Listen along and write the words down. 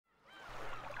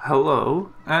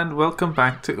Hello, and welcome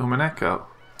back to Umineko.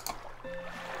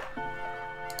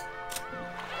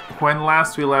 When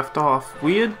last we left off,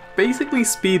 we had basically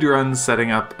speedrun setting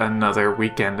up another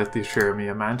weekend at the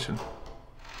Ciconia mansion.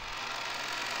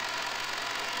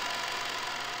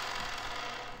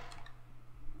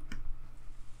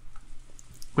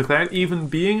 Without even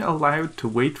being allowed to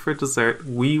wait for dessert,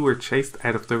 we were chased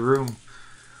out of the room.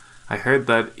 I heard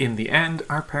that, in the end,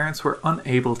 our parents were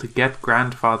unable to get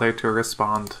grandfather to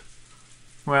respond.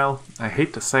 Well, I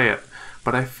hate to say it,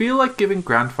 but I feel like giving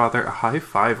grandfather a high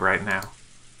five right now.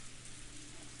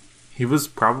 He was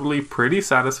probably pretty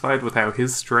satisfied with how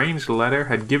his strange letter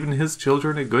had given his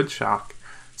children a good shock,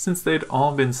 since they'd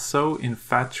all been so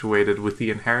infatuated with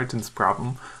the inheritance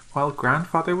problem while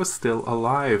grandfather was still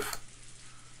alive.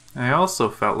 I also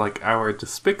felt like our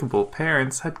despicable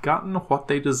parents had gotten what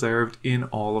they deserved in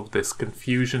all of this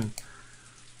confusion.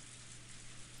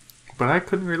 But I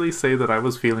couldn't really say that I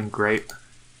was feeling great.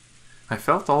 I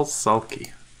felt all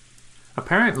sulky.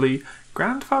 Apparently,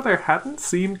 grandfather hadn't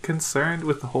seemed concerned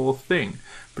with the whole thing,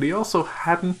 but he also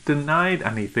hadn't denied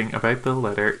anything about the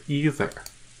letter either.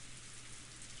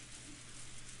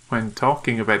 When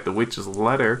talking about the witch's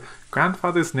letter,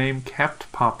 grandfather's name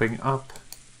kept popping up.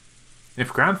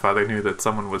 If grandfather knew that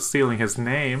someone was stealing his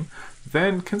name,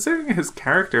 then, considering his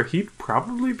character, he'd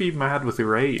probably be mad with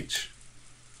rage.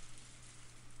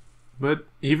 But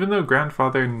even though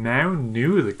grandfather now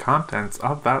knew the contents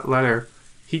of that letter,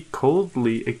 he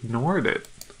coldly ignored it.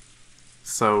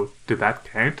 So, did that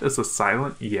count as a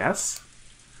silent yes?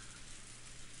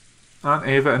 Aunt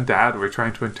Ava and Dad were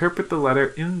trying to interpret the letter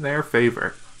in their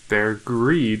favor, their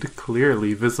greed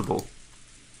clearly visible.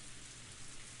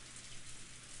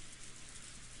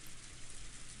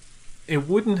 It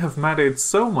wouldn't have mattered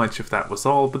so much if that was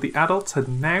all, but the adults had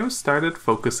now started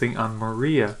focusing on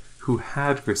Maria, who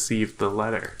had received the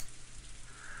letter.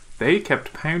 They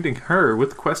kept pounding her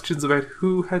with questions about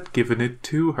who had given it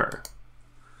to her.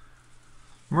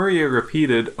 Maria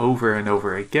repeated over and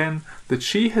over again that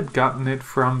she had gotten it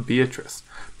from Beatrice,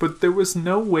 but there was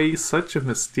no way such a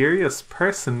mysterious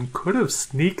person could have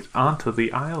sneaked onto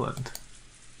the island.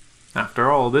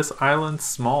 After all, this island's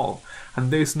small,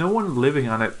 and there's no one living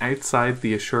on it outside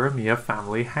the Ciconia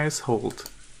family household.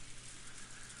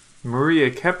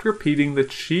 Maria kept repeating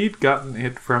that she'd gotten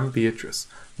it from Beatrice,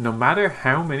 no matter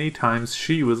how many times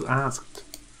she was asked.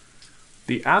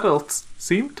 The adults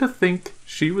seemed to think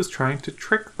she was trying to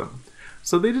trick them,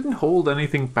 so they didn't hold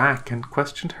anything back and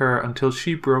questioned her until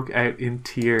she broke out in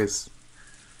tears.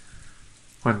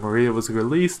 When Maria was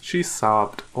released, she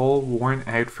sobbed, all worn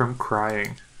out from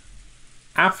crying.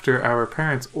 After our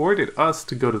parents ordered us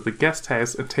to go to the guest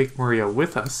house and take Maria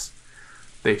with us,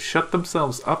 they shut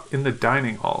themselves up in the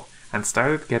dining hall and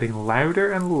started getting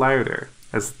louder and louder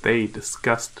as they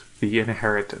discussed the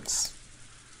inheritance.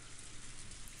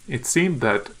 It seemed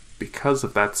that, because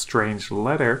of that strange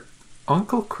letter,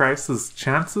 Uncle Kreis's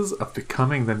chances of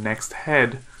becoming the next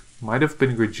head might have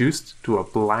been reduced to a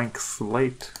blank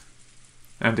slate.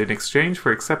 And in exchange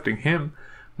for accepting him,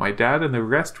 my dad and the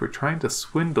rest were trying to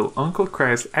swindle Uncle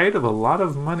Kreis out of a lot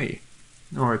of money,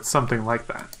 or something like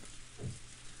that.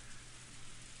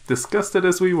 Disgusted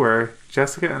as we were,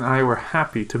 Jessica and I were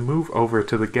happy to move over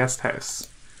to the guest house.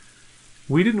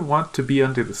 We didn't want to be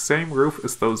under the same roof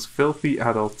as those filthy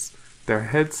adults, their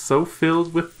heads so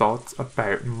filled with thoughts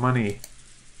about money.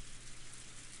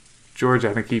 George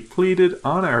Anarchy pleaded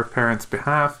on our parents'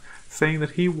 behalf, saying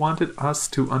that he wanted us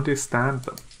to understand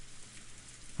them.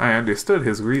 I understood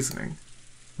his reasoning.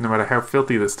 No matter how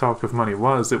filthy this talk of money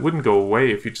was, it wouldn't go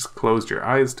away if you just closed your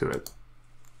eyes to it.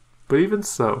 But even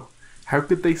so, how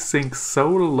could they sink so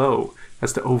low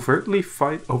as to overtly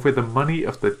fight over the money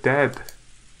of the dead?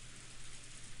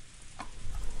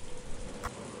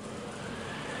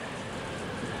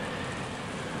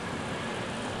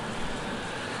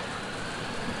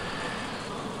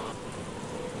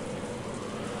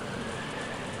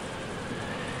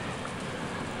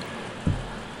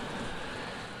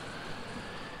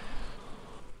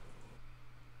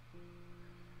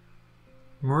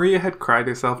 Maria had cried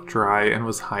herself dry and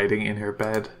was hiding in her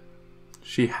bed.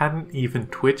 She hadn't even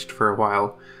twitched for a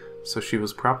while, so she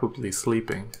was probably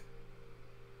sleeping.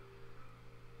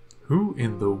 Who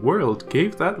in the world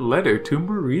gave that letter to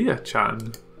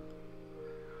Maria-chan?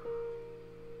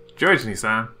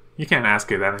 George-san, you can't ask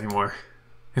her that anymore.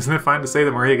 Isn't it fine to say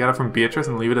that Maria got it from Beatrice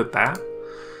and leave it at that?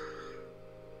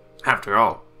 After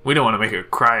all, we don't want to make her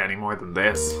cry any more than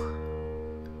this.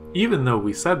 Even though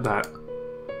we said that,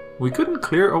 we couldn't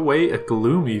clear away a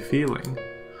gloomy feeling.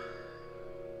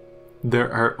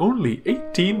 There are only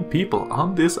 18 people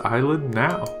on this island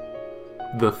now.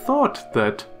 The thought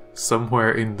that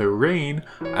Somewhere in the rain,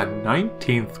 a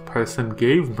 19th person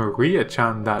gave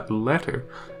Maria-chan that letter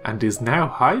and is now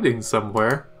hiding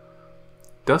somewhere.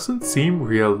 Doesn't seem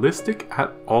realistic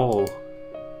at all.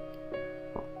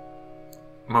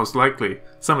 Most likely,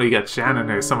 somebody got Shannon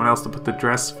or someone else to put on the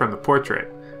dress from the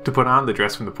portrait,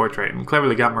 and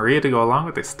cleverly got Maria to go along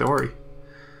with their story.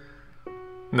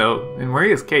 No, in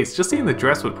Maria's case, just seeing the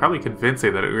dress would probably convince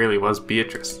her that it really was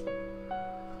Beatrice.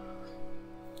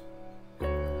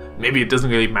 Maybe it doesn't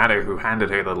really matter who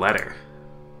handed her the letter.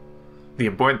 The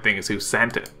important thing is who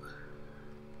sent it.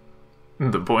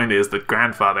 The point is that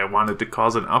grandfather wanted to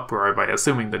cause an uproar by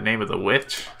assuming the name of the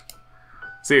witch.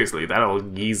 Seriously, that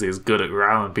old geezer is good at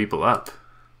riling people up.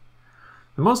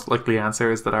 The most likely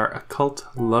answer is that our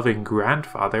occult-loving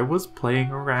grandfather was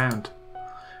playing around,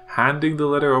 handing the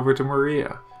letter over to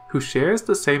Maria, who shares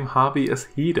the same hobby as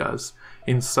he does,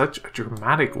 in such a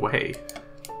dramatic way.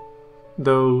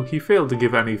 Though he failed to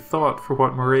give any thought for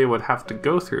what Maria would have to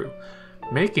go through,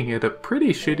 making it a pretty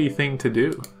shitty thing to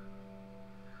do.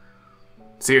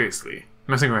 Seriously,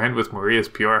 messing around with Maria's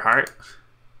pure heart?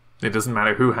 It doesn't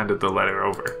matter who handed the letter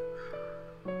over.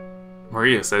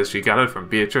 Maria says she got it from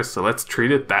Beatrice, so let's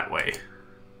treat it that way.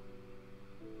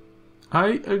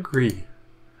 I agree.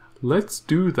 Let's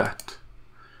do that.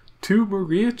 To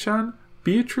Maria-chan,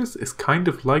 Beatrice is kind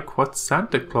of like what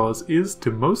Santa Claus is to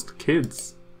most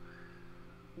kids.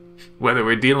 Whether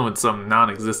we're dealing with some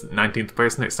non-existent 19th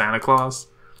person or Santa Claus,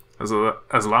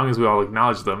 as long as we all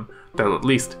acknowledge them, they'll at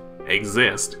least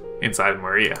exist inside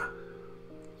Maria.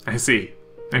 I see.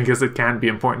 I guess it can be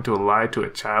important to lie to a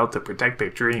child to protect their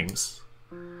dreams.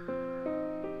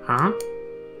 Huh?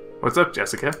 What's up,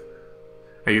 Jessica?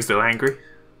 Are you still angry?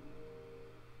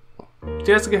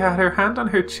 Jessica had her hand on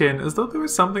her chin as though there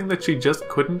was something that she just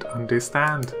couldn't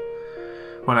understand.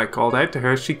 When I called out to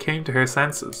her, she came to her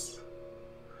senses.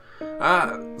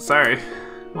 Sorry.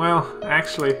 Well,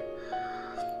 actually,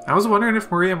 I was wondering if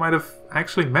Maria might have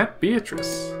actually met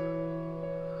Beatrice.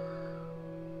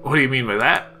 What do you mean by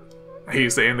that? Are you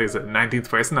saying there's a 19th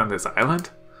person on this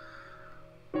island?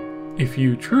 If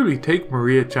you truly take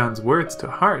Maria-chan's words to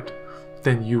heart,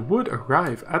 then you would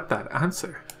arrive at that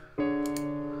answer.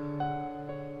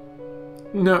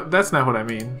 No, that's not what I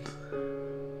mean.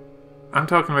 I'm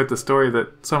talking about the story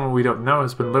that someone we don't know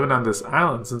has been living on this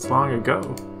island since long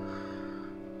ago.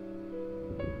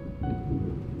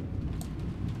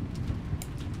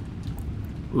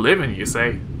 Living, you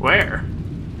say? Where?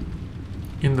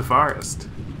 In the forest.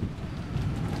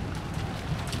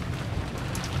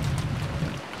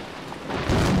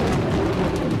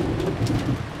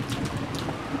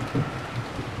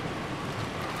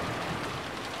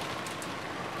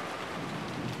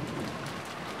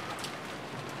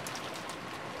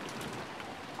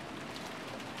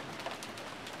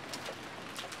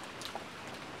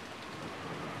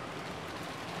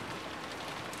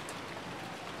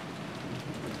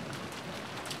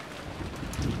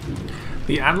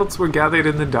 The adults were gathered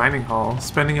in the dining hall,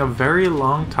 spending a very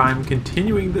long time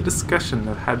continuing the discussion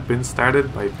that had been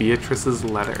started by Beatrice's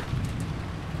letter.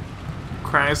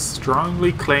 Kraus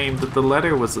strongly claimed that the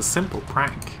letter was a simple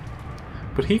prank,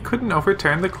 but he couldn't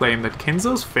overturn the claim that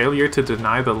Kinzo's failure to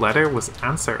deny the letter was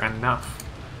answer enough.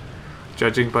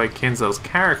 Judging by Kinzo's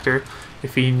character,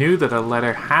 if he knew that a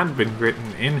letter had been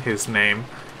written in his name,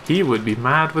 he would be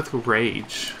mad with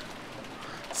rage.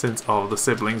 Since all the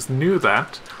siblings knew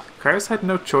that, Kraus had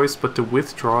no choice but to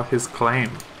withdraw his claim.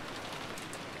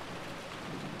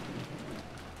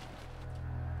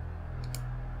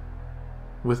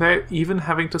 Without even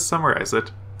having to summarize it,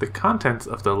 the contents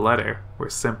of the letter were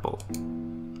simple.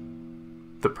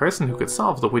 The person who could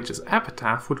solve the witch's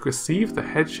epitaph would receive the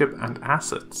headship and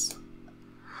assets.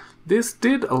 This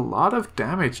did a lot of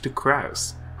damage to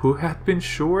Kraus, who had been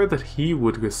sure that he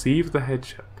would receive the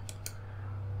headship,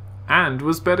 and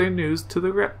was better news to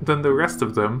than the rest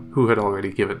of them, who had already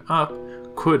given up,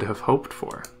 could have hoped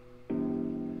for.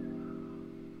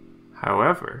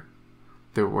 However,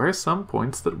 there were some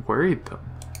points that worried them.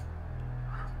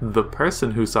 The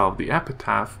person who solved the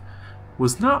epitaph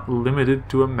was not limited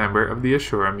to a member of the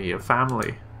Ashura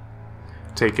family.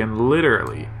 Taken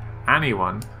literally,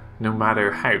 anyone, no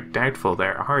matter how doubtful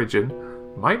their origin,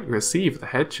 might receive the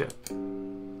headship.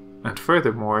 And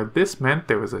furthermore, this meant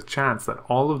there was a chance that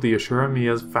all of the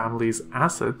Ashura family's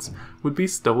assets would be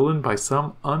stolen by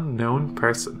some unknown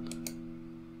person.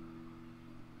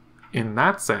 In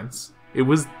that sense, it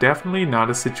was definitely not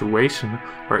a situation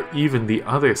where even the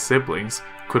other siblings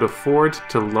could afford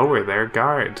to lower their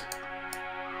guard.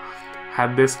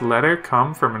 Had this letter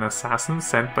come from an assassin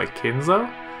sent by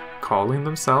Kinzo, calling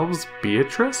themselves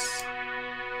Beatrice?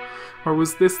 Or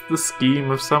was this the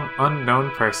scheme of some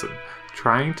unknown person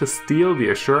trying to steal the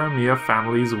Ashuramiya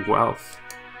family's wealth?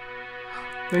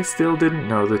 They still didn't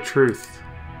know the truth.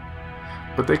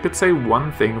 But they could say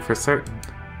one thing for certain.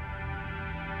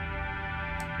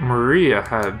 Maria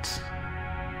had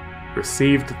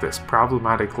received this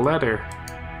problematic letter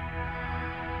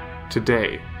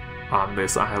today on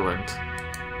this island.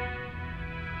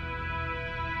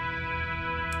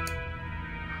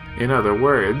 In other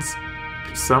words,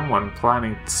 someone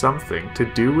planning something to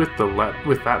do with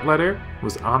that letter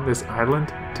was on this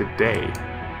island today.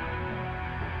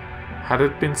 Had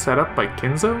it been set up by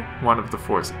Kinzo, one of the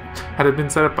four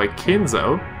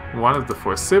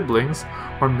siblings,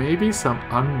 or maybe some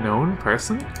unknown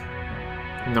person?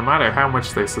 No matter how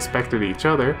much they suspected each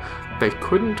other, they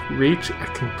couldn't reach a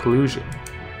conclusion.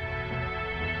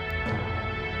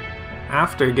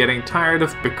 After getting tired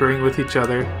of bickering with each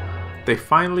other, they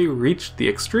finally reached the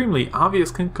extremely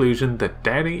obvious conclusion that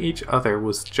doubting each other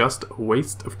was just a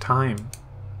waste of time.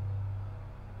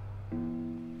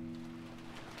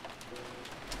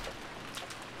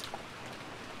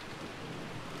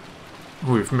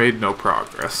 We've made no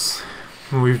progress.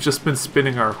 We've just been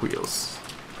spinning our wheels.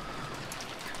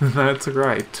 That's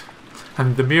right.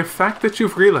 And the mere fact that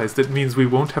you've realized it means we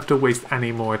won't have to waste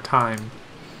any more time.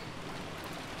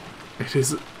 It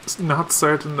is not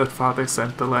certain that Father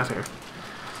sent the letter.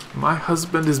 My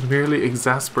husband is merely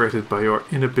exasperated by your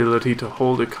inability to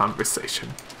hold a conversation.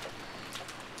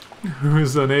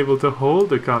 Who's unable to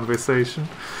hold a conversation?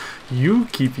 You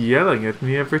keep yelling at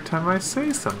me every time I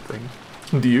say something.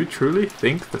 Do you truly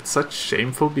think that such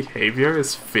shameful behavior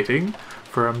is fitting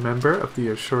for a member of the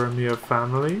Ashuramiya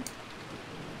family?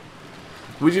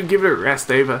 Would you give it a rest,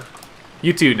 Ava?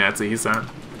 You too, Natsuhi-san.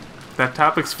 That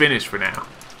topic's finished for now.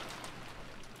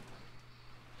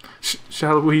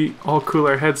 Shall we all cool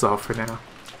our heads off for now?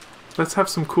 Let's have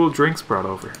some cool drinks brought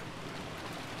over.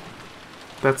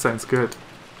 That sounds good.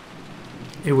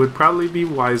 It would probably be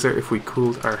wiser if we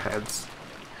cooled our heads.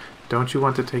 Don't you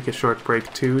want to take a short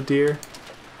break too, dear?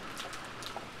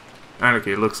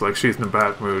 Anarchy looks like she's in a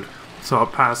bad mood, so I'll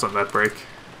pass on that break.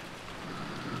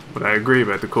 But I agree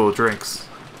about the cool drinks.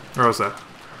 Rosa,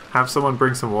 have someone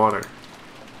bring some water.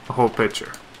 A whole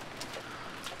pitcher.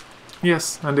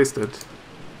 Yes, understood.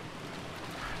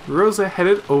 Rosa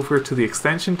headed over to the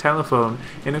extension telephone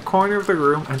in a corner of the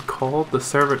room and called the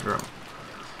servant room.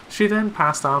 She then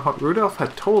passed on what Rudolph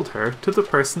had told her to the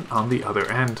person on the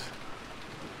other end.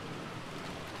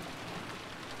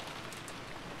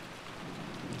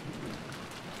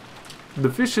 The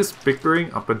vicious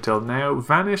bickering up until now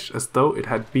vanished as though it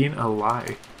had been a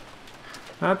lie.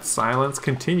 That silence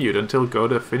continued until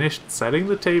Goda finished setting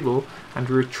the table and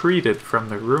retreated from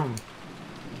the room.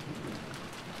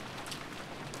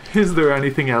 Is there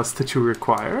anything else that you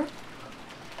require?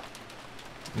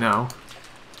 No.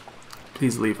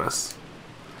 Please leave us.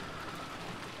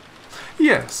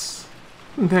 Yes.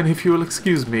 Then if you will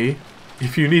excuse me,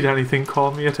 if you need anything,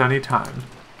 call me at any time.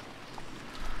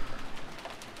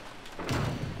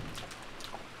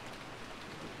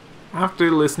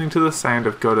 After listening to the sound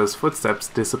of Goda's footsteps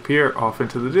disappear off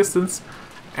into the distance,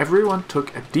 everyone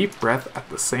took a deep breath at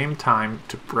the same time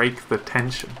to break the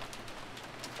tension.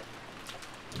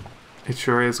 It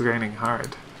sure is raining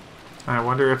hard. I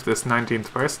wonder if this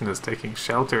 19th person is taking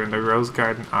shelter in the Rose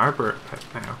Garden Arbor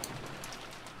right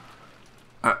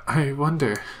now. I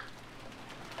wonder.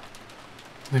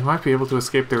 They might be able to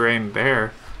escape the rain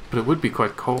there, but it would be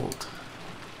quite cold.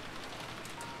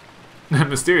 A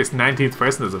mysterious 19th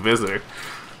person is a visitor.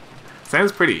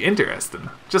 Sounds pretty interesting,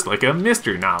 just like a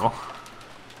mystery novel.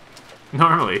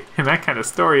 Normally, in that kind of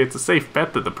story, it's a safe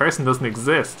bet that the person doesn't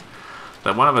exist.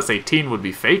 That one of us 18 would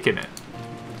be faking it.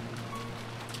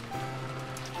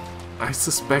 I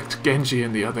suspect Genji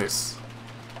and the others.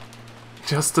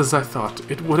 Just as I thought,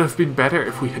 it would have been better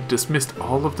if we had dismissed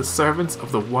all of the servants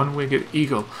of the One-Winged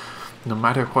Eagle, no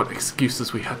matter what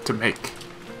excuses we had to make.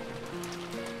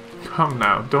 Come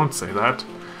now, don't say that.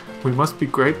 We must be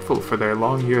grateful for their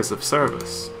long years of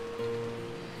service.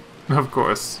 Of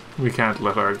course, we can't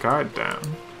let our guard down.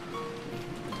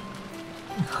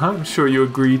 I'm sure you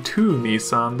agree too,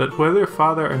 Nissan, that whether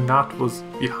Father or not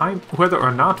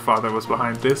Father was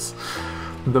behind this,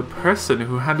 the person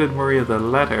who handed Maria the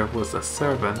letter was a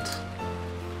servant.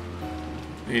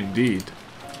 Indeed.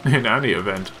 In any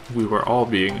event, we were all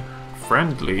being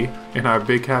friendly in our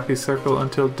big happy circle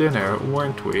until dinner,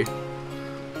 weren't we?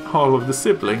 All of the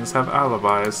siblings have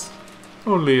alibis.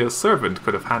 Only a servant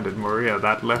could have handed Maria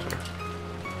that letter.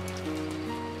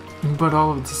 But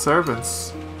all of the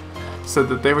servants said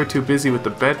that they were too busy with the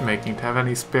bed making to have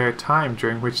any spare time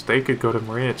during which they could go to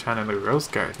Maria-chan in the Rose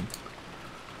Garden.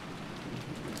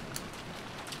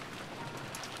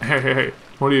 Hey,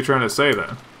 what are you trying to say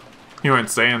then? You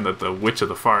aren't saying that the Witch of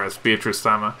the Forest,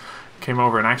 Beatrice-sama, came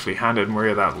over and actually handed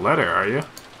Maria that letter, are you?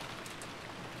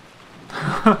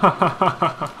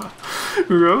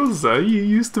 Rosa, you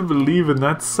used to believe in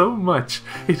that so much.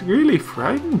 It really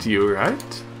frightened you,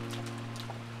 right?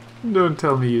 Don't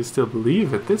tell me you still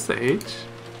believe at this age.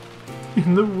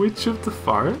 In the Witch of the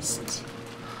Forest?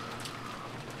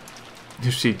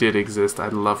 If she did exist,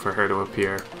 I'd love for her to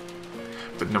appear.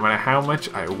 But no matter how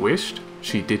much I wished,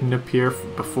 she didn't appear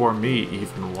before me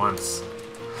even once.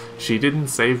 She didn't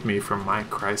save me from my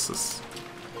crisis.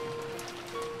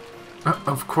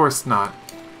 Of course not.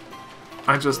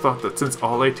 I just thought that since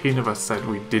all 18 of us said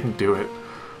we didn't do it,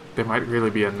 there might really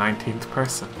be a 19th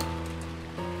person.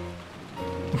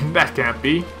 That can't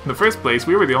be. In the first place,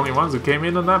 we were the only ones who came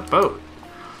in on that boat.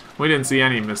 We didn't see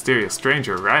any mysterious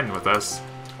stranger riding with us.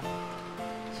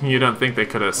 You don't think they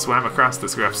could have swam across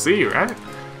this rough sea, right?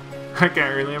 I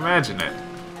can't really imagine it.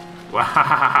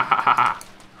 Wahahahaha.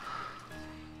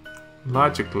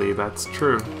 Logically, that's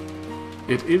true.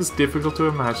 It is difficult to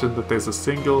imagine that there's a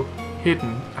single,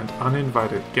 hidden, and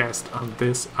uninvited guest on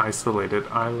this isolated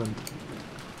island.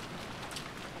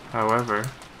 However,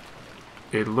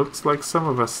 it looks like some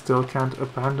of us still can't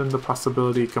abandon the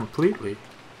possibility completely,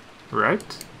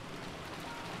 right?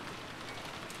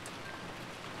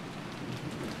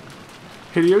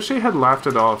 Hideyoshi had laughed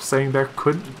it off, saying there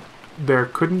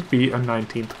couldn't be a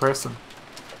 19th person.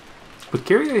 But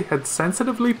Kyrie had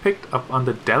sensitively picked up on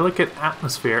the delicate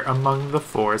atmosphere among the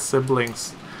 4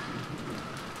 siblings.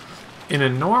 In a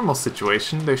normal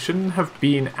situation, there shouldn't have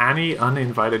been any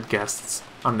uninvited guests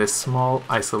on this small,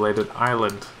 isolated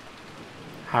island.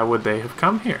 How would they have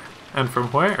come here? And from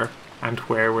where? And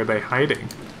where were they hiding?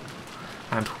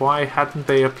 And why hadn't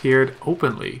they appeared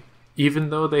openly,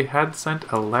 even though they had sent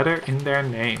a letter in their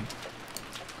name?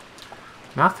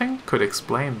 Nothing could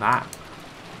explain that.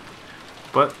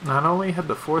 But not only had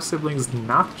the 4 siblings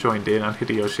not joined in on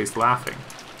Hideyoshi's laughing,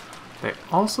 they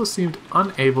also seemed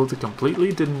unable to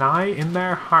completely deny in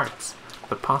their hearts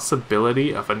the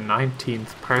possibility of a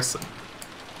 19th person.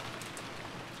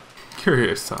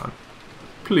 Kyrie-san,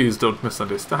 please don't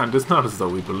misunderstand. It's not as though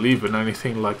we believe in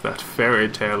anything like that fairy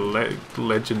tale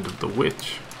legend of the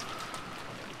witch.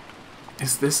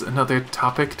 Is this another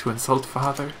topic to insult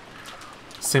Father?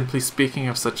 Simply speaking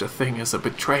of such a thing as a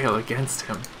betrayal against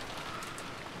him.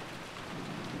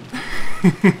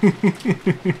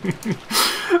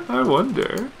 I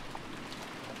wonder.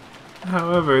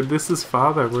 However, this is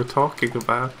Father we're talking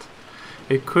about.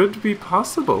 It could be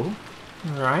possible,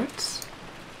 right?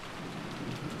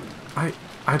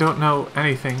 I don't know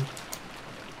anything.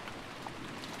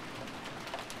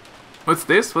 What's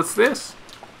this? What's this?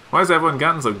 Why has everyone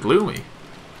gotten so gloomy?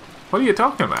 What are you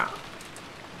talking about?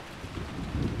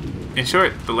 In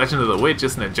short, the legend of the witch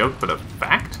isn't a joke but a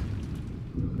fact?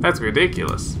 That's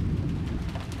ridiculous.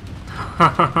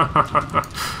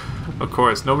 Of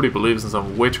course, nobody believes in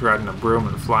some witch riding a broom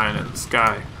and flying in the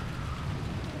sky.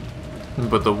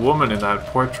 But the woman in that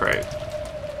portrait,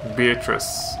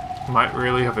 Beatrice, might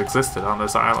really have existed on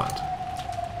this island.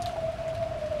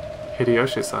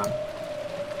 Hideyoshi-san,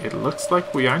 it looks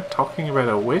like we aren't talking about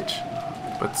a witch,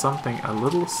 but something a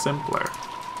little simpler.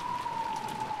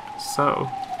 So,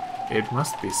 it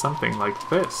must be something like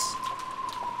this.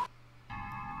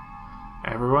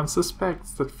 Everyone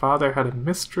suspects that Father had a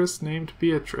mistress named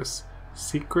Beatrice,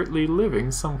 secretly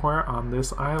living somewhere on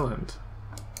this island.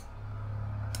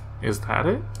 Is that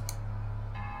it?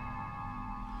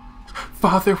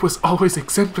 Father was always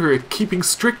exemplary at keeping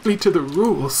strictly to the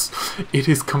rules. It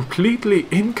is completely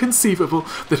inconceivable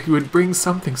that he would bring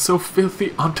something so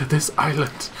filthy onto this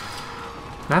island.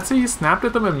 Natsuki snapped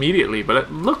at them immediately, but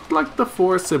it looked like the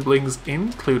 4 siblings,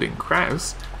 including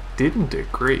Kraus, didn't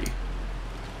agree.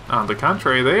 On the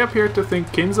contrary, they appeared to think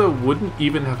Kinzo wouldn't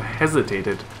even have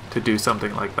hesitated to do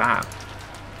something like that.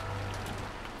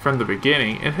 From the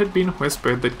beginning, it had been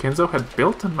whispered that Kinzo had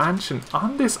built a mansion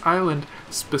on this island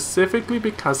specifically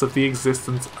because of the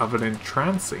existence of an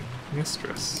entrancing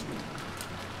mistress.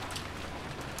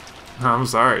 I'm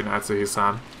sorry,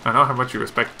 Natsuki-san. I know how much you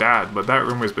respect Dad, but that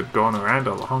rumor's been going around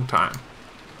a long time.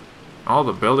 All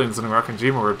the buildings in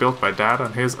Rakanjima were built by Dad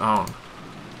on his own.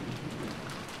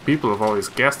 People have always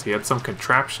guessed he had some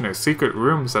contraption or secret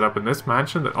room set up in this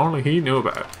mansion that only he knew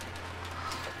about.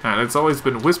 And it's always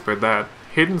been whispered that,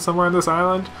 hidden somewhere on this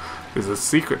island, is a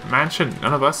secret mansion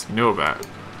none of us knew about.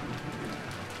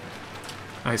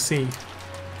 I see.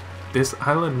 This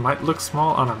island might look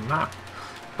small on a map,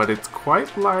 but it's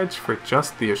quite large for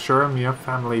just the Ashuramiya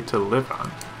family to live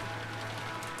on.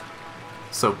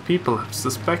 so people have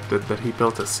suspected that he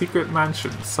built a secret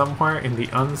mansion somewhere in the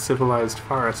uncivilized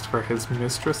forest for his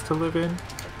mistress to live in.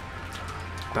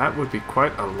 That would be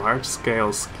quite a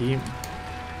large-scale scheme.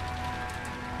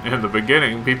 In the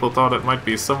beginning, people thought it might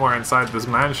be somewhere inside this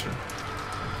mansion,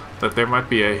 that there might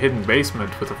be a hidden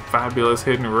basement with a fabulous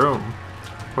hidden room,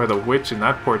 where the witch in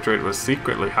that portrait was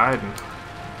secretly hiding.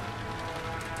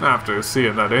 After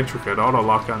seeing that intricate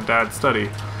autolock on Dad's study,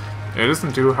 it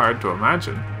isn't too hard to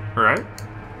imagine, right?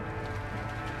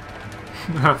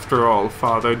 After all,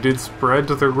 Father did spread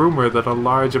the rumor that a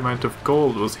large amount of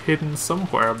gold was hidden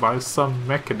somewhere by some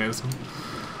mechanism.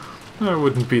 I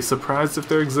wouldn't be surprised if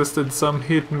there existed some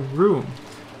hidden room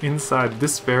inside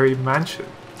this very mansion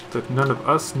that none of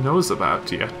us knows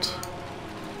about yet.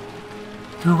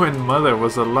 When Mother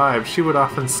was alive, she would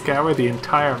often scour the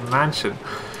entire mansion,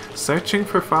 searching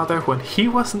for Father when he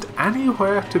wasn't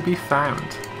anywhere to be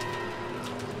found.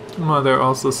 Mother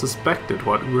also suspected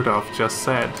what Rudolph just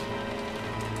said.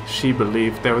 She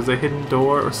believed there was a hidden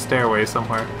door or stairway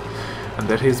somewhere, and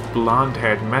that his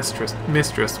blonde-haired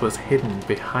mistress was hidden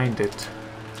behind it.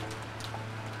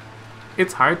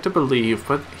 It's hard to believe,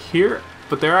 but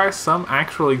there are some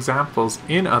actual examples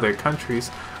in other countries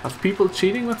of people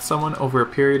cheating with someone over a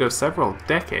period of several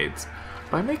decades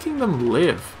by making them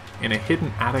live in a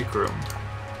hidden attic room.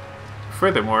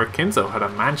 Furthermore, Kinzo had a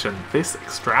mansion this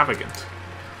extravagant.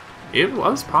 It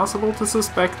was possible to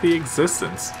suspect the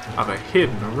existence of a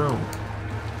hidden room.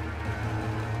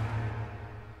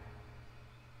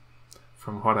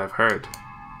 From what I've heard,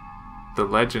 the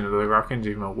legend of the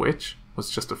Rokkenjima witch was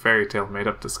just a fairy tale made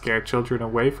up to scare children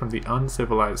away from the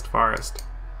uncivilized forest.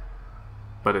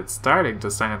 But it's starting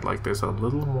to sound like there's a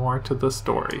little more to the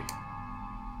story.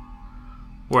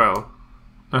 Well,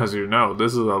 as you know,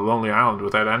 this is a lonely island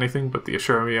without anything but the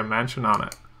Ashuramiya mansion on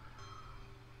it.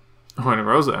 When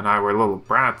Rosa and I were little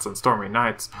brats on stormy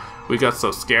nights, we got so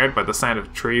scared by the sound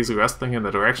of trees rustling in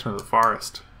the direction of the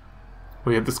forest.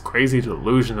 We had this crazy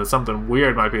delusion that something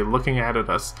weird might be looking out at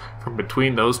us from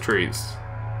between those trees.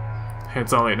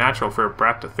 It's only natural for a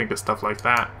brat to think of stuff like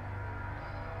that.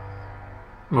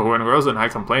 But when Rosa and I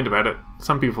complained about it,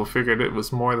 some people figured it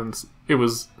was more than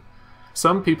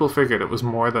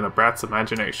a brat's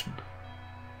imagination.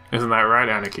 Isn't that right,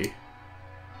 Aniki?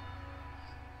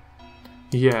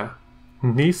 Yeah.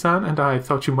 Nissan and I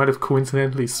thought you might have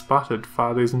coincidentally spotted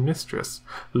Father's mistress,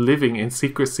 living in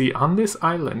secrecy on this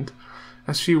island,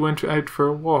 as she went out for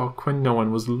a walk when no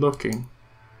one was looking.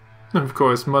 And of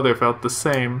course, Mother felt the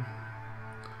same.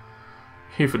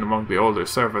 Even among the older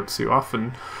servants, you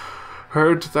often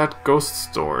heard that ghost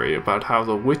story about how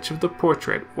the witch of the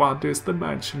portrait wanders the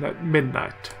mansion at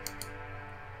midnight.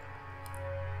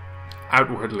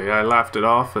 Outwardly, I laughed it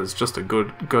off as just a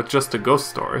ghost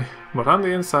story, but on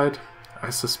the inside, I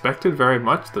suspected very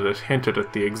much that it hinted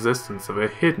at the existence of a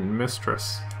hidden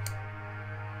mistress.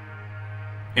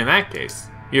 In that case,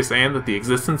 you're saying that the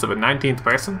existence of a 19th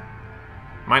person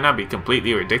might not be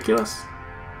completely ridiculous?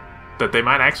 That they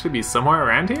might actually be somewhere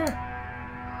around here?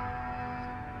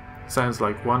 Sounds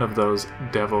like one of those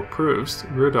devil proofs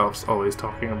Rudolph's always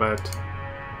talking about.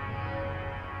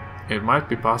 It might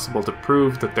be possible to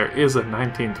prove that there is a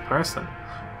 19th person,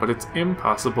 but it's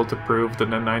impossible to prove that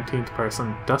a 19th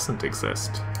person doesn't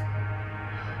exist.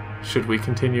 Should we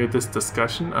continue this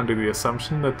discussion under the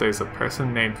assumption that there's a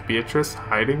person named Beatrice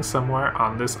hiding somewhere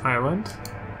on this island?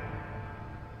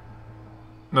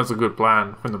 That's a good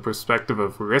plan from the perspective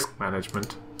of risk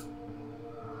management.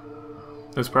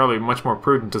 It's probably much more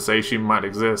prudent to say she might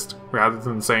exist, rather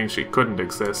than saying she couldn't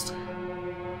exist.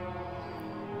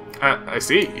 I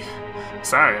see.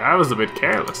 Sorry, I was a bit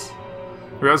careless.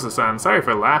 Rosa-san, sorry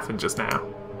for laughing just now.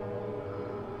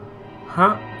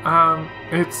 Huh?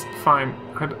 It's fine.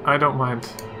 I don't mind.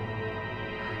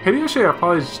 Hideyoshi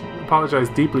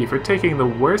apologized deeply for taking the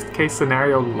worst-case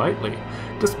scenario lightly,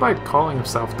 despite calling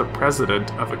himself the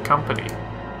president of a company.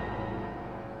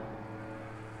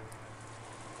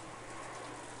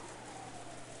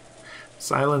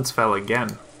 Silence fell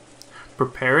again.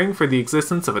 Preparing for the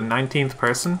existence of a 19th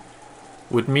person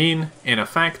would mean, in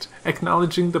effect,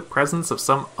 acknowledging the presence of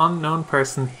some unknown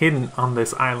person hidden on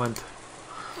this island.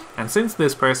 And since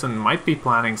this person might be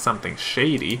planning something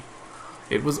shady,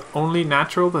 it was only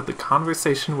natural that the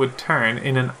conversation would turn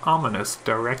in an ominous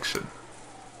direction.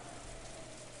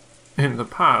 In the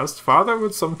past, Father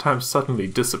would sometimes suddenly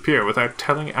disappear without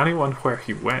telling anyone where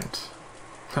he went.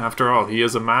 After all, he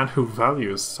is a man who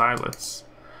values silence.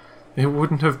 It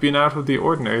wouldn't have been out of the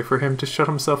ordinary for him to shut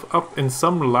himself up in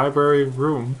some library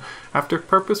room after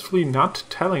purposefully not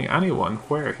telling anyone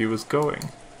where he was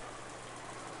going.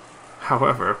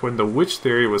 However, when the witch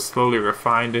theory was slowly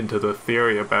refined into the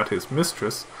theory about his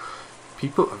mistress,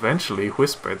 people eventually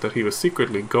whispered that he was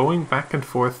secretly going back and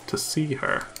forth to see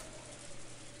her.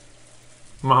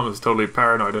 Mom was totally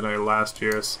paranoid in her last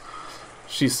years.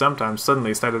 She sometimes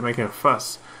suddenly started making a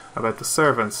fuss about the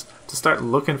servants to start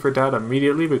looking for Dad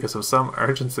immediately because of some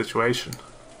urgent situation.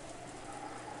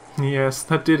 Yes,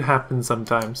 that did happen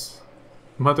sometimes.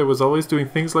 Mother was always doing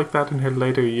things like that in her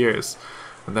later years,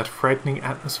 and that frightening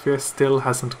atmosphere still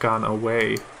hasn't gone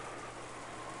away.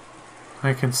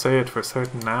 I can say it for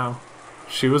certain now.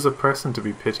 She was a person to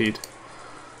be pitied.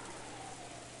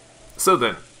 So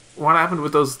then, what happened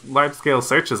with those large-scale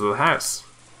searches of the house?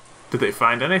 Did they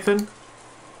find anything?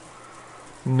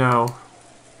 No.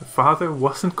 Father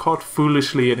wasn't caught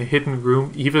foolishly in a hidden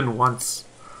room even once.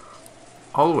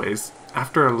 Always,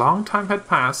 after a long time had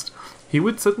passed, he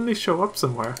would suddenly show up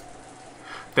somewhere.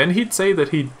 Then he'd say that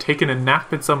he'd taken a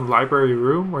nap in some library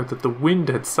room or that the wind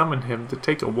had summoned him to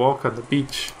take a walk on the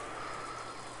beach.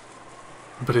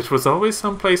 But it was always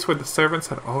some place where the servants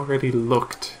had already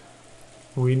looked.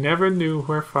 We never knew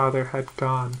where Father had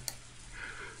gone.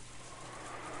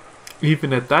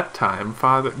 Even at that time,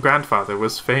 Grandfather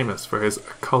was famous for his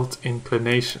occult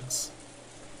inclinations.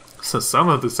 So some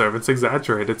of the servants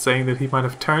exaggerated, saying that he might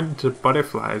have turned into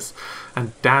butterflies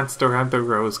and danced around the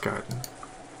rose garden.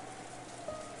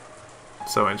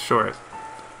 So in short,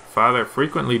 Father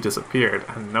frequently disappeared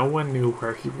and no one knew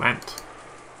where he went.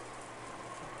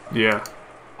 Yeah,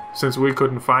 since we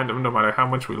couldn't find him no matter how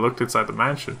much we looked inside the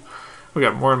mansion, we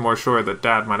got more and more sure that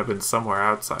Dad might have been somewhere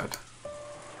outside.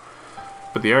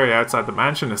 But the area outside the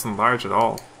mansion isn't large at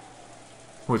all,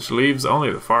 which leaves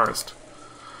only the forest.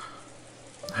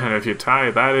 And if you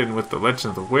tie that in with the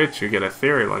legend of the witch, you get a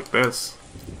theory like this.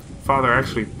 Father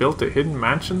actually built a hidden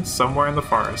mansion somewhere in the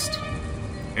forest,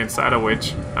 inside of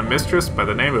which a mistress by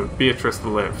the name of Beatrice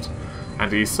lived,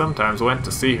 and he sometimes went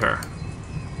to see her.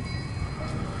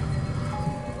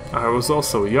 I was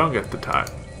also young at the time.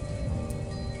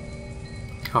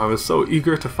 I was so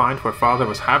eager to find where Father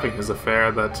was having his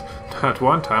affair that at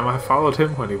one time I followed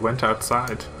him when he went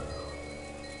outside.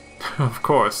 Of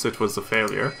course, it was a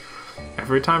failure.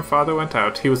 Every time Father went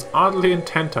out, he was oddly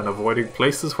intent on avoiding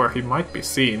places where he might be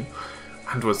seen,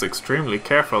 and was extremely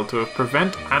careful to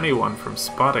prevent anyone from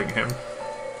spotting him.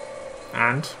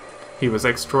 And he was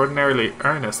extraordinarily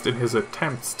earnest in his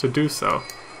attempts to do so.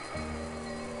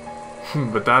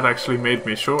 But that actually made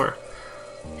me sure.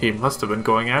 He must have been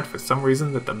going out for some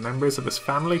reason that the members of his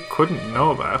family couldn't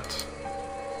know about.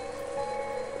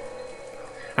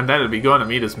 And then he'd be going to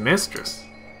meet his mistress.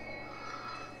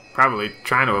 Probably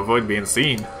trying to avoid being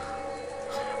seen.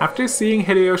 After seeing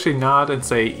Hideyoshi nod and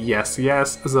say yes,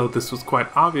 yes, as though this was quite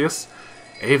obvious,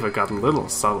 Ava got a little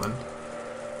sullen.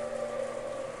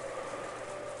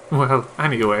 Well,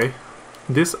 anyway,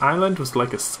 this island was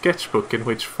like a sketchbook in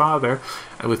which Father,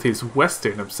 with his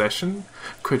Western obsession,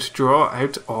 could draw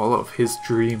out all of his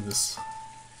dreams.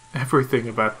 Everything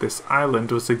about this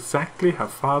island was exactly how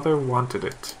Father wanted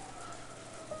it.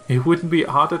 It wouldn't be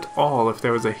odd at all if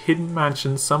there was a hidden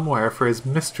mansion somewhere for his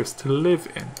mistress to live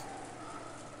in.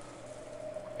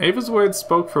 Ava's words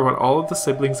spoke for what all of the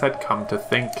siblings had come to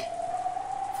think.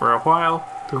 For a while,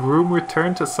 the room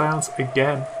returned to silence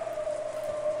again,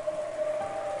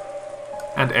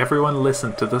 and everyone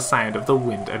listened to the sound of the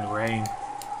wind and rain.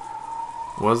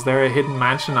 Was there a hidden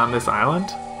mansion on this island?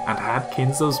 And had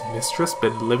Kinzo's mistress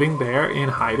been living there in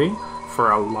hiding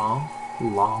for a long,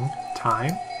 long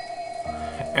time?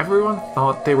 Everyone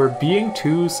thought they were being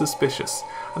too suspicious,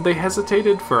 and they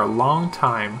hesitated for a long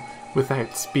time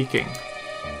without speaking.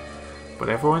 But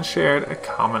everyone shared a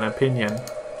common opinion.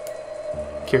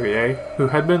 Kyrie, who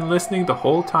had been listening the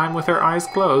whole time with her eyes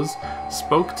closed,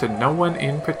 spoke to no one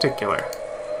in particular.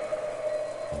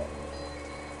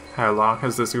 How long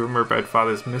has this rumor about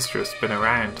Father's mistress been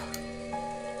around?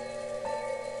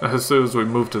 As soon as we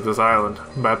moved to this island,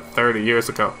 about 30 years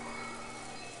ago.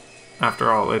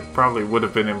 After all, it probably would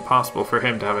have been impossible for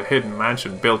him to have a hidden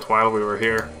mansion built while we were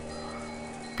here.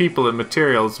 People and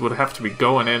materials would have to be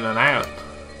going in and out.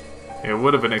 It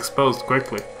would have been exposed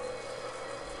quickly.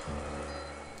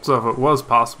 So if it was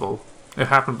possible, it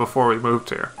happened before we moved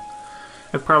here.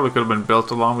 It probably could have been built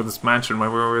along with this mansion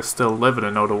when we were still living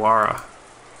in Odawara.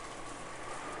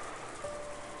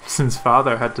 Since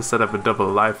Father had to set up a double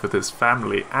life with his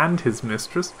family and his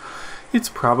mistress, it's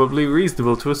probably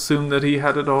reasonable to assume that he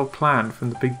had it all planned from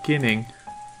the beginning.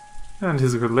 And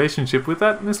his relationship with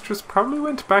that mistress probably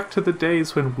went back to the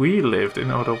days when we lived in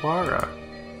Odawara.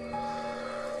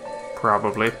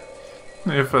 Probably.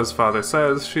 If, as father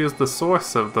says, she is the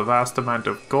source of the vast amount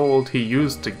of gold he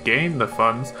used to gain the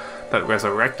funds that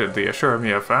resurrected the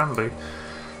Ashuramiya family,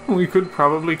 we could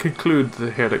probably conclude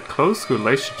that he had a close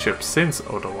relationship since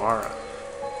Odawara.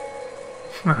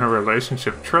 A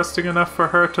relationship trusting enough for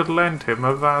her to lend him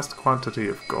a vast quantity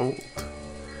of gold.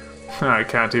 I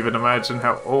can't even imagine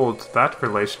how old that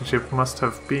relationship must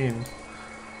have been.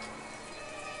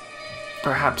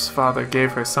 Perhaps father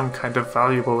gave her some kind of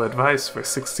valuable advice for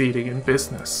succeeding in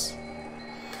business.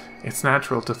 It's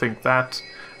natural to think that,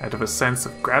 out of a sense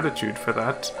of gratitude for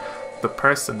that, the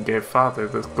person gave father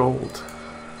the gold.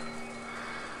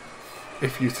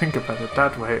 If you think about it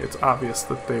that way, it's obvious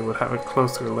that they would have a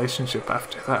close relationship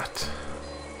after that.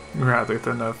 Rather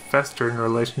than a festering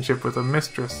relationship with a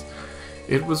mistress,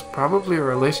 it was probably a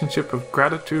relationship of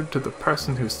gratitude to the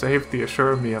person who saved the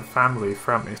Ashuramiya family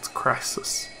from its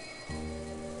crisis.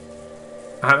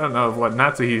 I don't know if what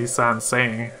Natsuhi-san's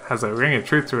saying has a ring of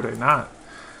truth to it or not.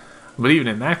 But even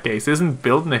in that case, isn't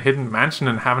building a hidden mansion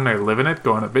and having her live in it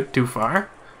going a bit too far?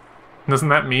 Doesn't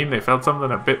that mean they felt something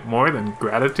a bit more than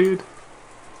gratitude?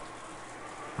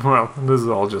 Well, this is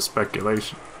all just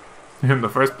speculation. In the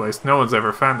first place, no one's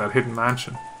ever found that hidden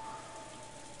mansion.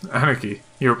 Anarchy,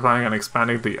 you were planning on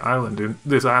expanding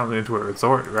this island into a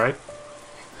resort, right?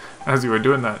 As you were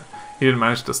doing that, you didn't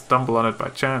manage to stumble on it by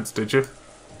chance, did you?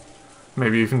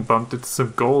 Maybe you even bumped into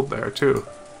some gold there, too.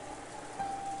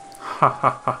 Ha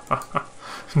ha ha ha ha.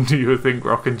 Do you think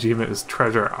Rokkenjima is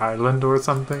Treasure Island or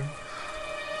something?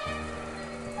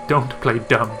 Don't play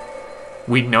dumb.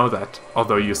 We know that,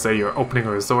 although you say you're opening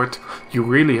a resort, you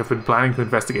really have been planning to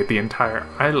investigate the entire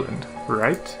island,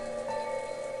 right?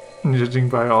 Judging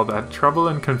by all that trouble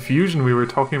and confusion we were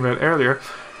talking about earlier,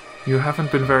 you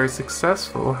haven't been very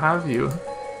successful, have you?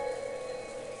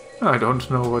 I don't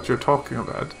know what you're talking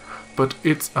about, but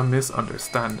it's a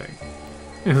misunderstanding.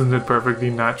 Isn't it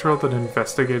perfectly natural that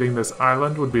investigating this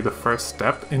island would be the first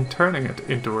step in turning it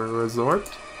into a resort?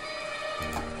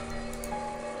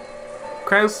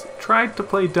 Kraus tried to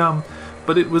play dumb,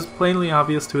 but it was plainly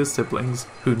obvious to his siblings,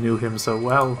 who knew him so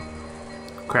well.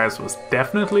 Kraus was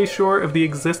definitely sure of the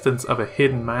existence of a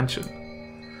hidden mansion,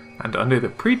 and under the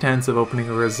pretense of opening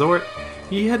a resort,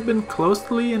 he had been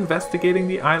closely investigating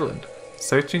the island,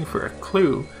 searching for a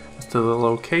clue as to the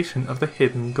location of the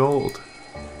hidden gold.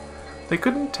 They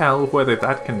couldn't tell whether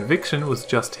that conviction was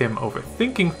just him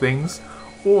overthinking things,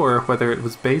 or whether it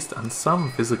was based on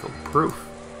some physical proof.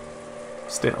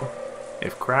 Still,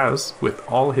 if Kraus, with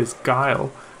all his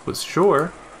guile, was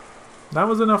sure, that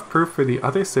was enough proof for the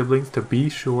other siblings to be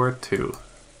sure too.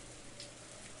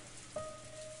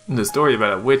 The story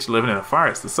about a witch living in a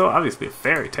forest is so obviously a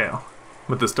fairy tale.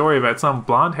 But the story about some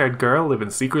blonde-haired girl living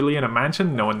secretly in a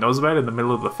mansion no one knows about in the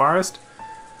middle of the forest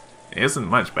isn't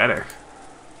much better.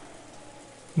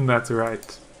 That's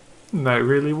right. That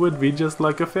really would be just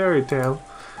like a fairy tale.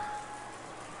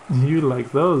 You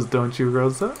like those, don't you,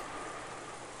 Rosa?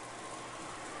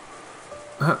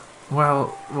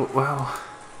 Well...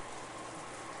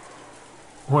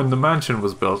 When the mansion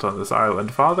was built on this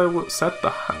island, Father was at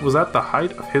the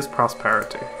height of his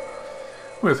prosperity.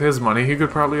 With his money, he could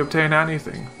probably obtain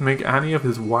anything, make any of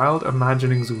his wild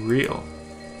imaginings real.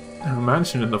 A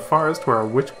mansion in the forest where a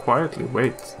witch quietly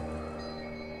waits.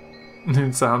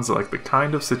 It sounds like the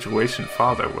kind of situation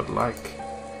Father would like.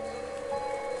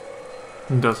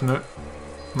 Doesn't it?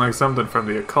 Like something from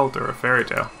the occult or a fairy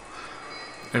tale.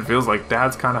 It feels like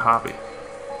Dad's kind of hobby.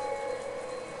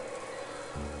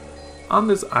 On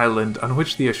this island on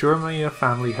which the Ashuramiya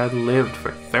family had lived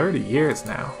for 30 years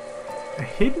now, a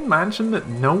hidden mansion that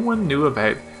no one knew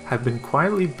about had been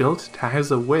quietly built to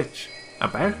house a witch,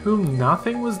 about whom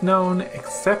nothing was known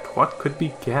except what could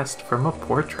be guessed from a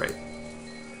portrait.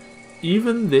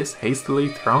 Even this hastily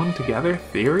thrown together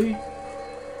theory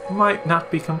might not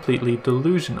be completely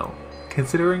delusional,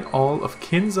 considering all of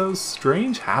Kinzo's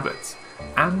strange habits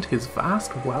and his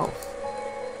vast wealth.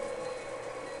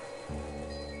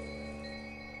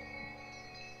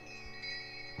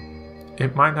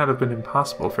 It might not have been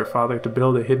impossible for Father to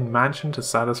build a hidden mansion to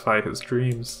satisfy his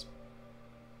dreams.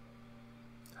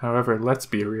 However, let's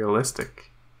be realistic.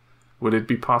 Would it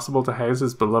be possible to house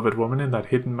his beloved woman in that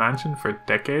hidden mansion for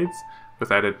decades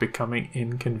without it becoming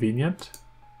inconvenient?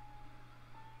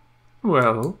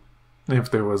 Well, if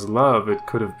there was love, it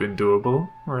could have been doable,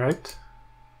 right?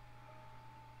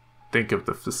 Think of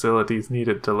the facilities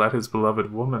needed to let his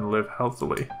beloved woman live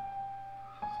healthily,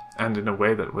 and in a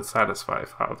way that would satisfy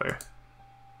Father.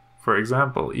 For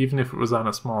example, even if it was on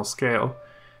a small scale,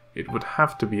 it would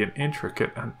have to be an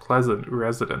intricate and pleasant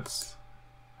residence.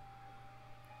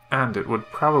 And it would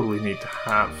probably need to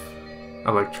have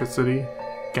electricity,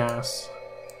 gas,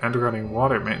 and running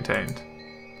water maintained,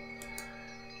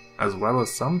 as well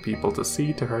as some people to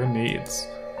see to her needs.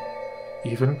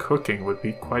 Even cooking would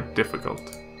be quite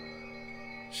difficult.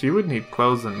 She would need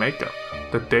clothes and makeup,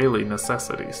 the daily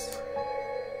necessities.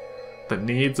 The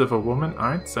needs of a woman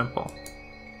aren't simple.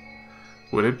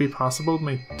 Would it be possible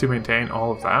to maintain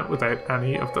all of that without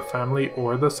any of the family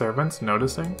or the servants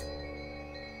noticing?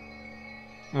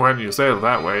 When you say it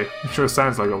that way, it sure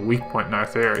sounds like a weak point in our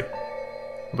theory.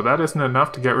 But that isn't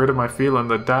enough to get rid of my feeling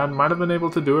that Dad might have been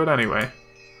able to do it anyway.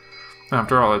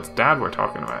 After all, it's Dad we're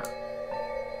talking about.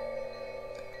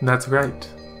 That's right.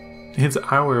 It's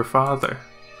our father.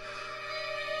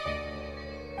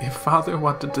 If Father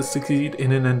wanted to succeed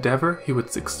in an endeavor, he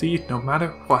would succeed no matter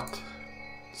what.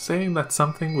 Saying that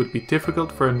something would be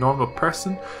difficult for a normal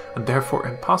person, and therefore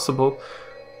impossible,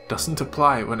 doesn't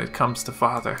apply when it comes to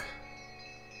Father.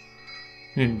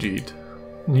 Indeed,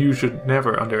 you should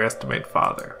never underestimate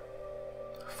Father.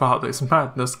 Father's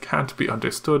madness can't be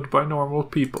understood by normal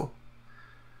people.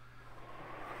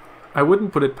 I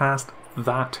wouldn't put it past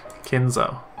that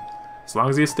Kinzo. As long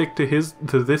as you stick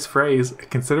to this phrase, a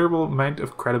considerable amount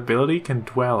of credibility can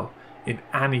dwell in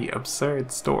any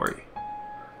absurd story.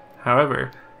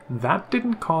 However, that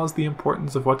didn't cause the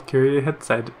importance of what Kiria had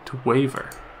said to waver.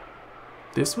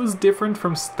 This was different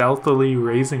from stealthily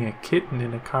raising a kitten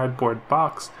in a cardboard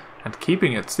box and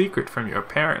keeping it secret from your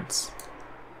parents.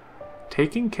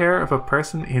 Taking care of a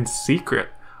person in secret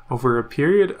over a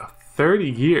period of 30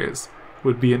 years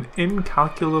would be an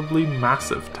incalculably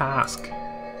massive task.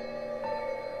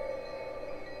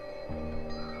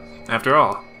 After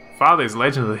all, Father's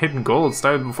legend of the hidden gold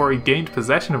started before he gained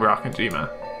possession of Rokkenjima.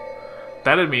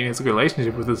 That'd mean his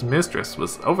relationship with his mistress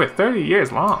was over 30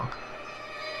 years long.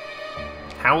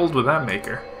 How old would that make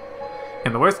her?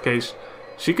 In the worst case,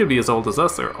 she could be as old as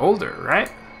us or older,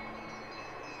 right?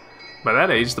 By that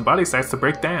age, the body starts to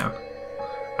break down.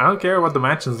 I don't care what the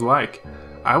mansion's like.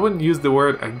 I wouldn't use the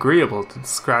word agreeable to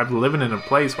describe living in a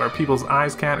place where people's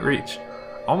eyes can't reach.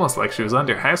 Almost like she was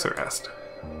under house arrest.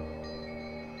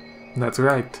 That's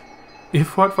right.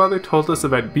 If what Father told us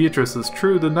about Beatrice is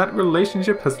true, then that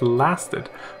relationship has lasted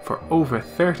for over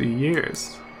 30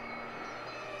 years.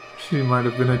 She might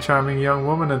have been a charming young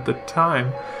woman at the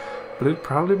time, but it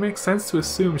probably makes sense to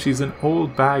assume she's an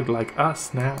old bag like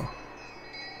us now.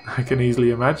 I can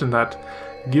easily imagine that,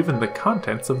 given the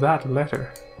contents of that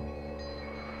letter.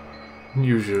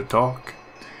 You should talk.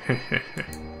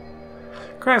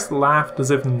 Crest laughed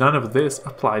as if none of this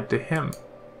applied to him.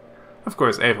 Of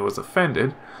course, Ava was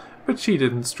offended, but she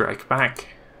didn't strike back.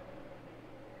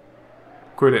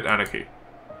 Quit it, Anarchy.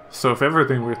 So if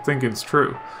everything we're thinking's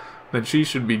true, then she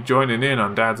should be joining in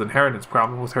on Dad's inheritance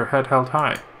problem with her head held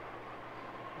high.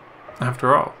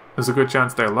 After all, there's a good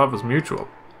chance their love is mutual,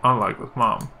 unlike with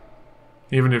Mom.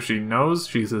 Even if she knows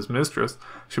she's his mistress,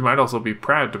 she might also be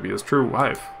proud to be his true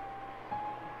wife.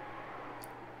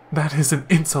 That is an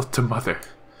insult to Mother.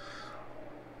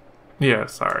 Yeah,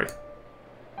 sorry.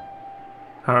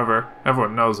 However,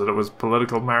 everyone knows that it was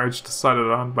political marriage decided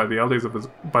on by the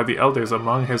elders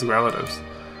among his relatives.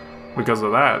 Because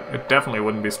of that, it definitely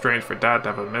wouldn't be strange for Dad to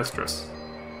have a mistress.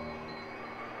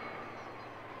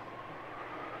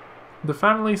 The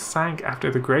family sank after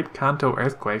the Great Kanto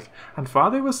earthquake, and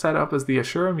Father was set up as the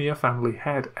Ashuramiya family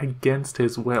head against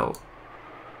his will.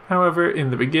 However,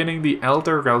 in the beginning, the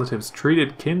elder relatives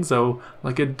treated Kinzo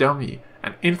like a dummy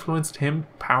and influenced him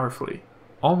powerfully,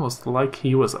 almost like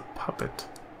he was a puppet.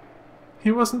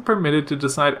 He wasn't permitted to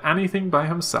decide anything by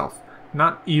himself,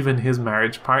 not even his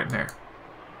marriage partner.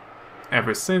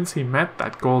 Ever since he met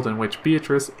that golden witch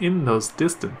Beatrice in those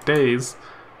distant days,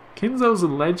 Kinzo's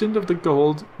legend of the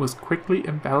gold was quickly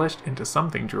embellished into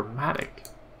something dramatic.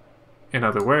 In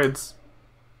other words,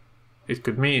 it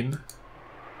could mean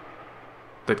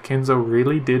that Kinzo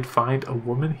really did find a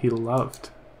woman he loved.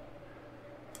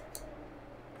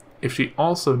 If she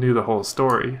also knew the whole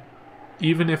story,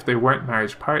 even if they weren't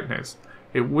marriage partners,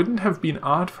 it wouldn't have been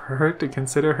odd for her to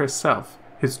consider herself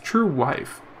his true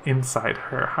wife inside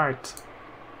her heart.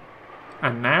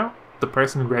 And now, the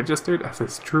person registered as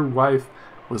his true wife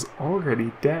was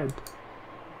already dead.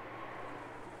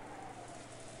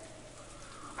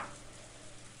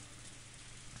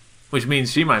 Which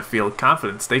means she might feel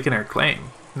confident staking her claim,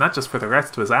 not just for the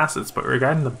rest of his assets, but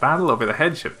regarding the battle over the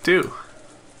headship too.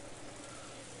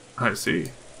 I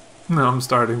see. Now I'm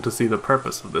starting to see the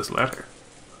purpose of this letter.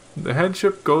 The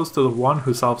headship goes to the one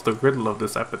who solves the riddle of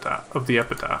this epitaph.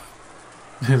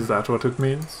 Is that what it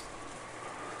means?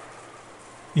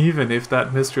 Even if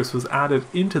that mistress was added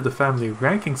into the family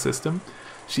ranking system,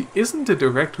 she isn't a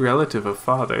direct relative of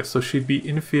Father, so she'd be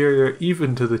inferior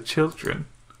even to the children.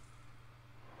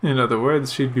 In other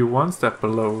words, she'd be one step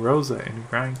below Rosa in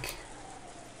rank.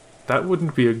 That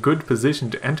wouldn't be a good position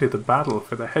to enter the battle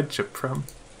for the headship from.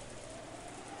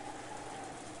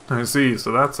 I see,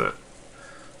 so that's it.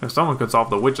 If someone can solve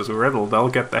the witch's riddle, they'll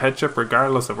get the headship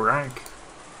regardless of rank.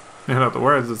 In other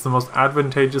words, it's the most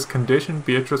advantageous condition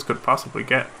Beatrice could possibly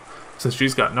get, since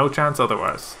she's got no chance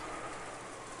otherwise.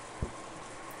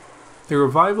 The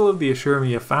revival of the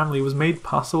Higurashi family was made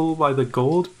possible by the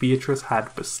gold Beatrice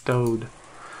had bestowed.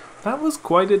 That was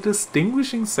quite a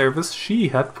distinguishing service she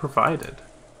had provided.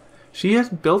 She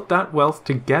had built that wealth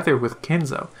together with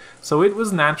Kinzo, so it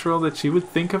was natural that she would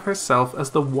think of herself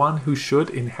as the one who should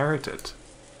inherit it.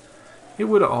 It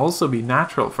would also be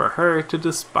natural for her to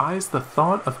despise the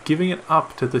thought of giving it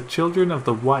up to the children of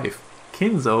the wife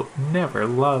Kinzo never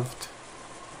loved.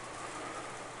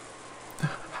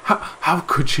 How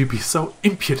could she be so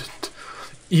impudent?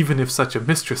 Even if such a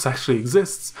mistress actually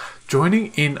exists,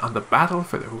 joining in on the battle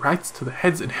for the rights to the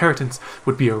head's inheritance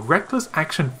would be a reckless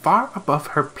action far above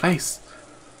her place.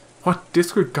 What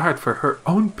disregard for her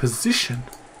own position!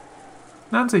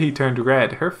 Nanzuhi turned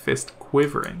red, her fist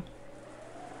quivering.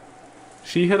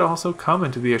 She had also come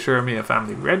into the Higurashi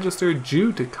family register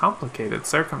due to complicated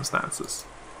circumstances.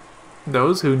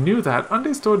 Those who knew that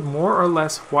understood more or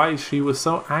less why she was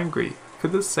so angry for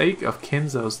the sake of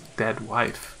Kinzo's dead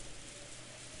wife.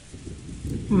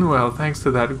 Well, thanks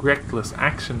to that reckless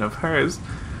action of hers,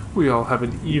 we all have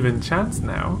an even chance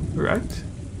now, right?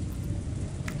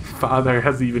 Father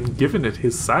has even given it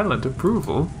his silent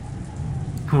approval.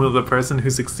 Will the person who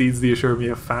succeeds the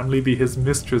Higurashi family be his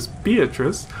mistress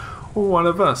Beatrice, or one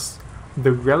of us,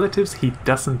 the relatives he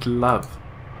doesn't love?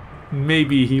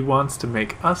 Maybe he wants to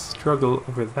make us struggle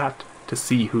over that to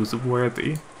see who's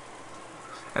worthy.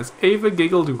 As Ava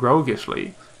giggled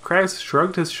roguishly, Kraus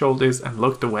shrugged his shoulders and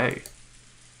looked away.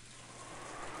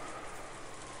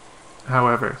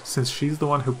 However, since she's the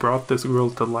one who brought this rule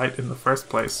to light in the first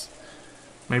place,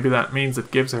 maybe that means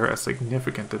it gives her a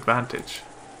significant advantage.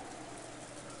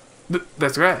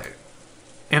 That's right.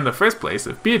 In the first place,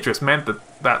 if Beatrice meant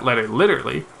that letter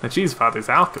literally, then she's Father's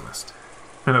alchemist.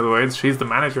 In other words, she's the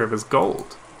manager of his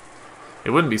gold.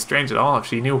 It wouldn't be strange at all if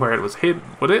she knew where it was hidden,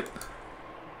 would it?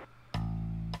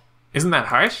 Isn't that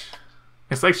harsh?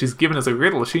 It's like she's given us a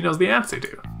riddle she knows the answer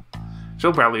to.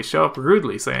 She'll probably show up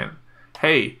rudely saying,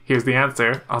 "Hey, here's the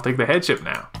answer, I'll take the headship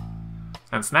now,"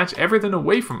 and snatch everything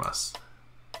away from us.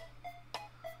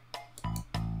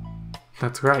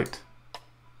 That's right.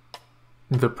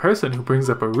 The person who brings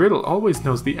up a riddle always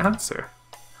knows the answer.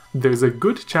 There's a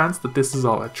good chance that this is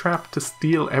all a trap to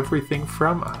steal everything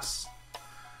from us.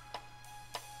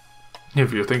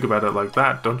 If you think about it like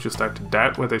that, don't you start to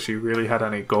doubt whether she really had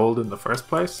any gold in the first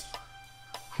place?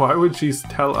 Why would she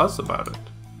tell us about it?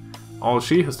 All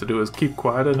she has to do is keep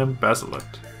quiet and embezzle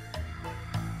it.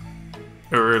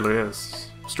 It really is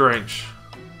strange.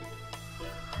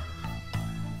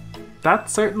 That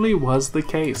certainly was the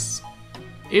case.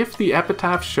 If the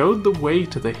epitaph showed the way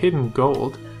to the hidden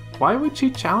gold, why would she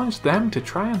challenge them to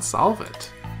try and solve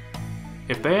it?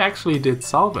 If they actually did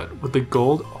solve it, would the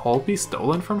gold all be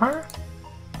stolen from her?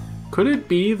 Could it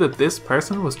be that this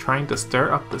person was trying to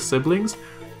stir up the siblings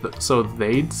so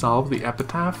they'd solve the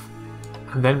epitaph,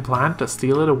 and then plan to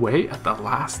steal it away at the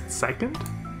last second?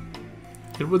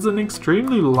 It was an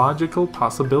extremely logical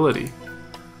possibility.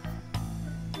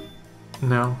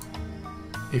 No.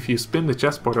 If you spin the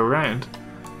chessboard around,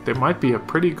 there might be a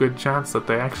pretty good chance that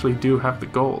they actually do have the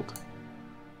gold.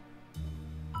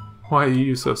 Why are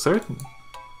you so certain?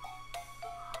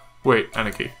 Wait,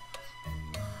 Aniki.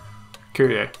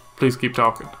 Kyrie, please keep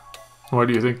talking. Why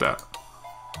do you think that?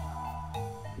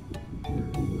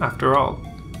 After all,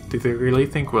 do they really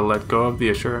think we'll let go of the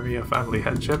Higurashi family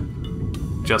headship?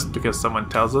 Just because someone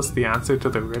tells us the answer to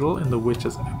the riddle in the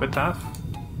witch's epitaph?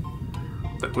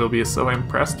 That we'll be so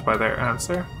impressed by their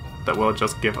answer that we'll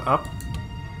just give up?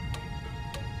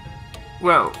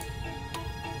 Well,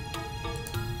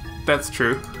 that's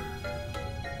true.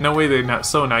 No way they're not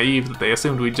so naive that they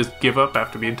assumed we'd just give up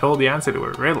after being told the answer to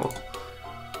a riddle.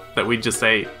 That we'd just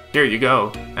say, "Here you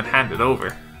go," and hand it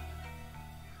over.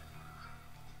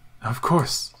 Of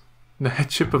course, the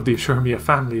headship of the Higurashi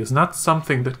family is not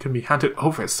something that can be handed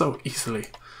over so easily.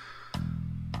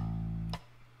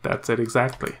 That's it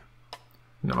exactly.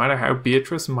 No matter how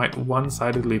Beatrice might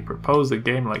one-sidedly propose a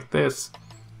game like this,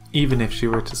 even if she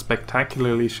were to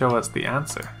spectacularly show us the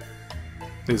answer,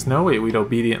 there's no way we'd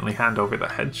obediently hand over the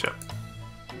headship.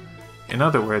 In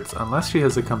other words, unless she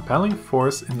has a compelling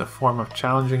force in the form of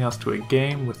challenging us to a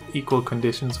game with equal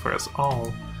conditions for us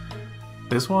all,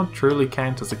 this won't truly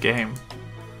count as a game.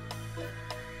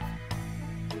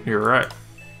 You're right.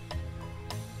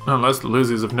 Unless the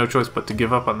losers have no choice but to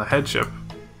give up on the headship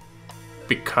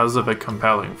because of a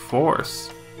compelling force,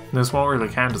 this won't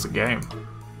really count as a game.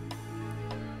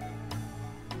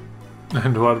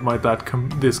 And what might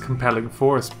this compelling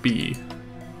force be?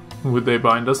 Would they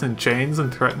bind us in chains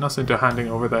and threaten us into handing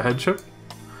over the headship?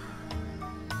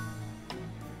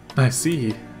 I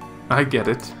see. I get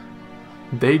it.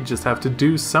 They'd just have to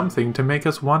do something to make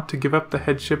us want to give up the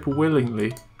headship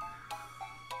willingly.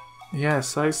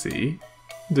 Yes, I see.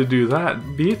 To do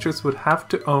that, Beatrice would have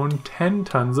to own 10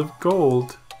 tons of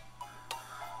gold.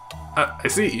 I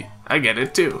see. I get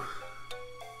it too.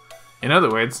 In other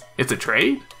words, it's a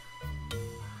trade?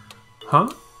 Huh?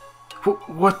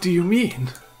 What do you mean?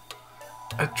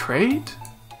 A trade?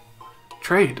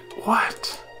 Trade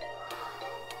what?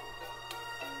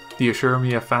 The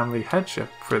Higurashi family headship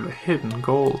for the hidden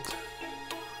gold.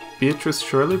 Beatrice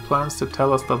surely plans to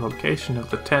tell us the location of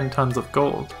the 10 tons of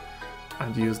gold,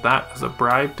 and use that as a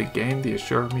bribe to gain the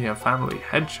Higurashi family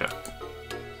headship.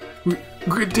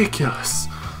 Ridiculous!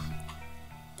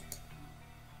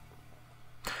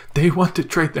 They want to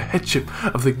trade the headship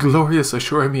of the glorious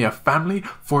Higurashi family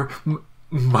for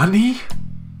money?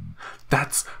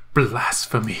 That's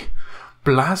blasphemy.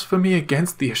 Blasphemy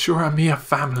against the Higurashi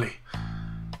family.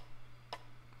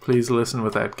 Please listen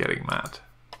without getting mad.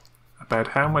 About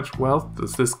how much wealth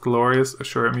does this glorious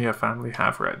Higurashi family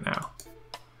have right now?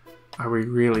 Are we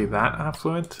really that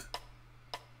affluent?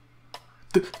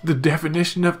 The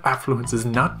definition of affluence is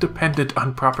not dependent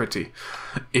on property.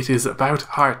 It is about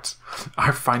heart.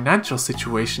 Our financial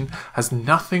situation has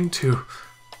nothing to...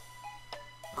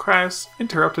 Kraus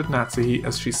interrupted Natsuhi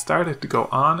as she started to go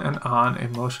on and on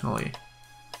emotionally.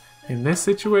 In this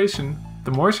situation,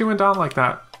 the more she went on like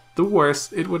that, the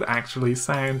worse it would actually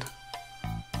sound.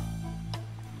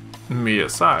 Me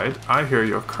aside, I hear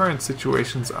your current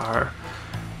situations are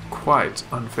quite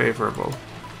unfavorable.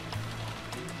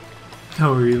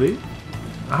 Oh really?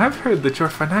 I've heard that your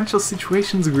financial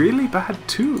situation's really bad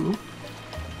too.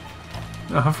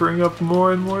 Offering up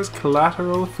more and more as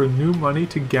collateral for new money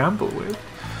to gamble with.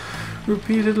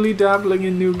 Repeatedly dabbling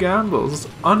in new gambles,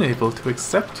 unable to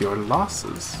accept your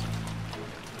losses.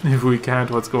 If we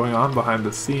count what's going on behind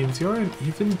the scenes, you're in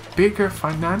even bigger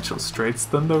financial straits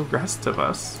than the rest of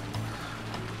us.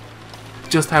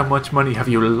 Just how much money have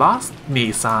you lost,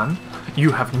 Nii-san?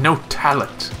 You have no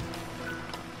talent.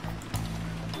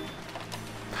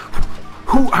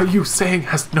 Who are you saying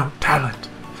has no talent?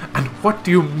 And what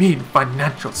do you mean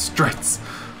financial straits?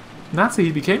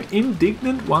 Natsuhi became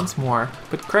indignant once more,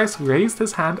 but Kreis raised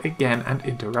his hand again and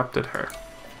interrupted her.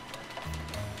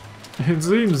 It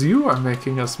seems you are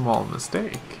making a small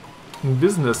mistake.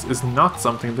 Business is not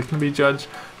something that can be judged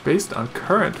based on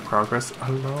current progress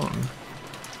alone.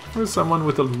 For someone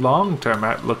with a long-term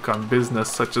outlook on business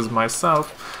such as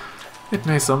myself, it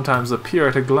may sometimes appear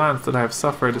at a glance that I have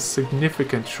suffered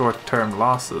significant short-term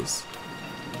losses.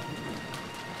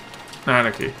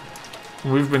 Anarchy.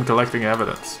 We've been collecting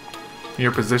evidence.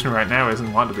 Your position right now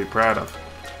isn't one to be proud of.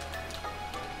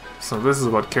 So this is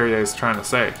what Kyrie is trying to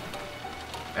say.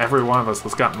 Every one of us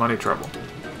has got money trouble.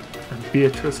 And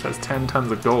Beatrice has 10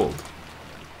 tons of gold.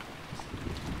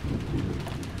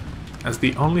 As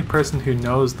the only person who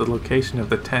knows the location of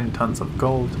the 10 tons of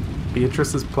gold,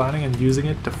 Beatrice is planning on using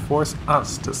it to force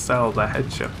us to sell the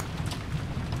headship.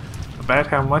 About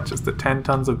how much is the 10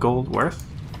 tons of gold worth?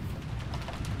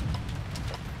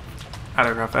 At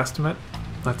a rough estimate,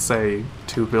 let's say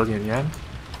 2 billion yen?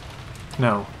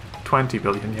 No, 20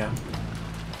 billion yen.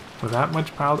 With that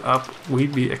much piled up,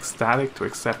 we'd be ecstatic to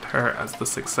accept her as the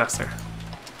successor.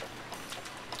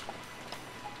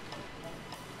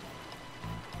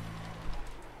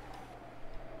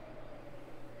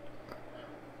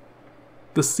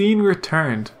 The scene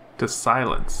returned to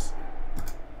silence.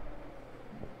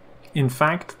 In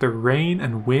fact, the rain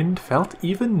and wind felt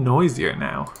even noisier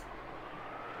now.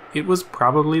 It was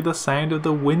probably the sound of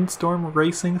the windstorm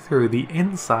racing through the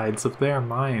insides of their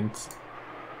minds.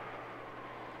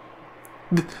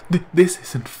 This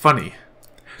isn't funny.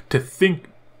 To think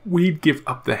we'd give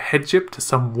up the headship to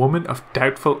some woman of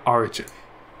doubtful origin.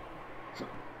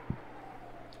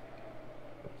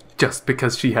 Just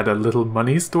because she had a little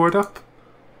money stored up?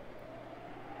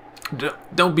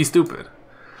 Don't be stupid.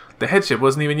 The headship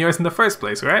wasn't even yours in the first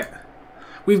place, right?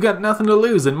 We've got nothing to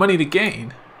lose and money to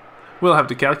gain. We'll have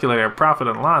to calculate our profit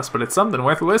and loss, but it's something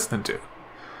worth listening to.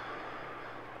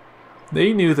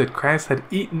 They knew that Kreis had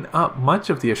eaten up much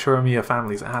of the Higurashi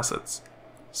family's assets,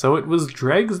 so it was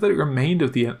dregs that remained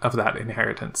of that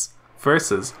inheritance,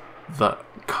 versus the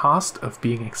cost of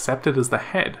being accepted as the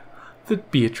head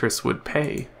that Beatrice would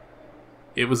pay.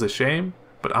 It was a shame,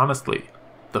 but honestly,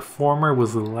 the former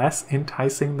was less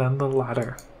enticing than the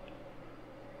latter.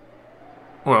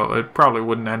 Well, it probably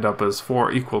wouldn't end up as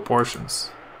 4 equal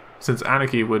portions. Since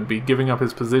Aniki would be giving up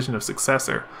his position of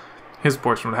successor, his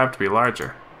portion would have to be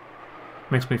larger.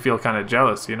 Makes me feel kind of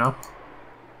jealous, you know?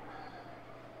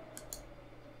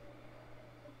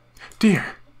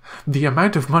 Dear, the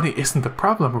amount of money isn't the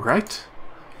problem, right?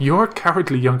 Your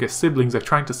cowardly younger siblings are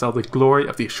trying to sell the glory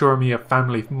of the Ciconia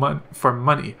family for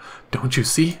money, don't you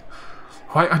see?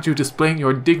 Why aren't you displaying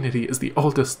your dignity as the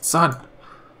oldest son?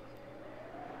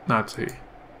 Nazi,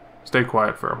 stay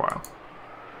quiet for a while.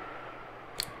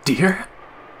 Dear?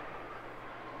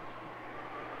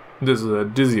 This is a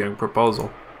dizzying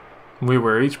proposal. We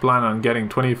were each planning on getting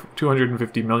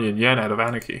 250 million yen out of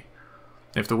Aniki.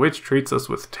 If the witch treats us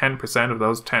with 10% of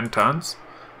those 10 tons...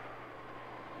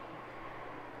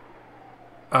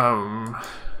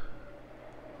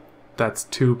 That's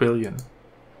 2 billion.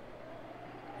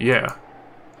 Yeah,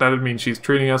 that'd mean she's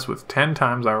treating us with 10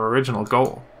 times our original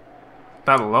goal.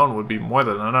 That alone would be more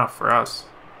than enough for us.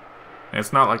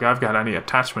 It's not like I've got any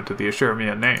attachment to the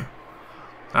Ciconia name.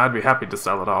 I'd be happy to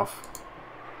sell it off.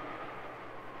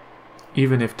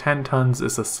 Even if 10 tons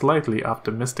is a slightly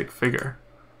optimistic figure,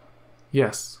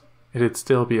 yes, it'd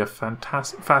still be a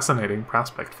fascinating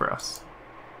prospect for us.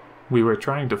 We were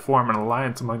trying to form an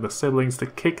alliance among the siblings to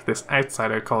kick this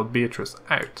outsider called Beatrice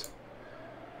out.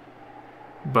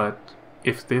 But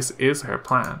if this is her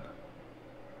plan,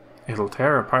 it'll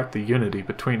tear apart the unity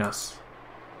between us.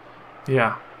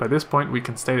 Yeah, by this point we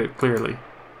can state it clearly.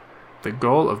 The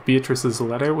goal of Beatrice's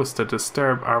letter was to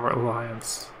disturb our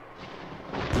alliance.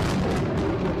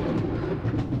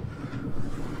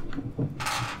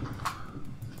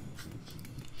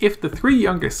 If the 3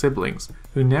 younger siblings,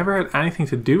 who never had anything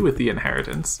to do with the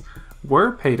inheritance,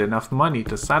 were paid enough money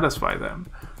to satisfy them,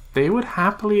 they would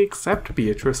happily accept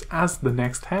Beatrice as the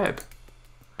next head.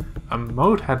 A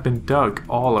moat had been dug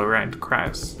all around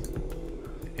Kraus.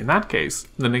 In that case,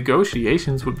 the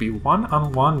negotiations would be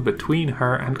one-on-one between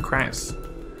her and Kraus.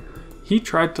 He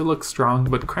tried to look strong,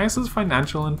 but Kraus's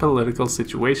financial and political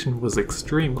situation was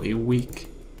extremely weak.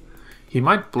 He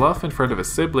might bluff in front of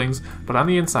his siblings, but on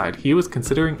the inside he was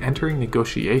considering entering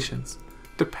negotiations,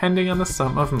 depending on the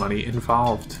sum of money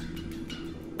involved.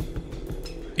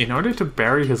 In order to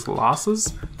bury his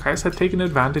losses, Kraus had taken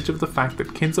advantage of the fact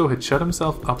that Kinzo had shut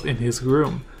himself up in his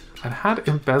room, and had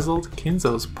embezzled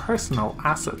Kinzo's personal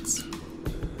assets.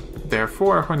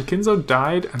 Therefore, when Kinzo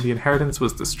died and the inheritance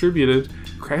was distributed,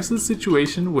 Kraus's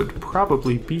situation would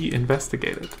probably be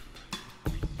investigated.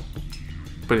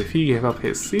 But if he gave up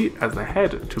his seat as the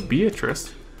head to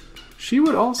Beatrice, she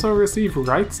would also receive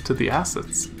rights to the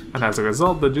assets, and as a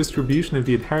result the distribution of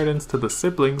the inheritance to the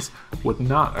siblings would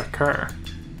not occur.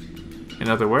 In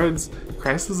other words,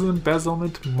 Kraus's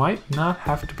embezzlement might not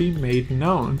have to be made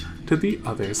known to the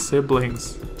other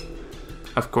siblings.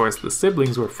 Of course, the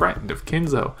siblings were frightened of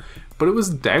Kinzo, but it was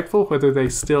doubtful whether they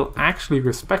still actually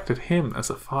respected him as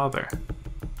a father.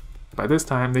 By this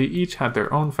time, they each had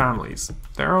their own families,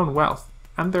 their own wealth,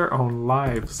 and their own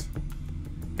lives.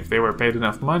 If they were paid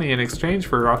enough money in exchange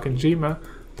for Rokkenjima,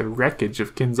 the wreckage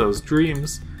of Kinzo's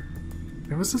dreams,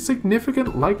 there was a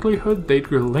significant likelihood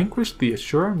they'd relinquish the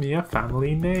Ciconia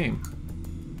family name.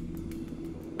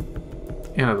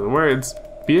 In other words,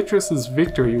 Beatrice's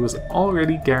victory was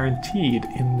already guaranteed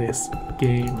in this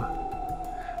game.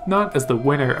 Not as the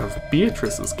winner of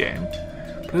Beatrice's game,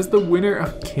 but as the winner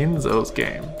of Kinzo's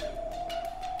game.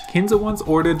 Kinzo once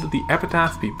ordered that the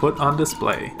epitaph be put on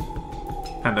display,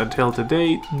 and until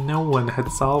today, no one had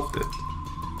solved it.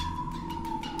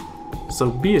 So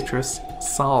Beatrice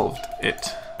solved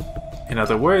it. In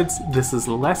other words, this is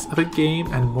less of a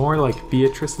game and more like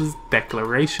Beatrice's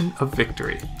declaration of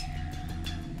victory.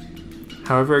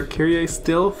 However, Kyrie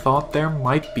still thought there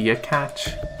might be a catch.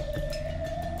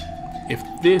 If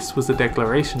this was a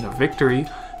declaration of victory,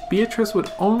 Beatrice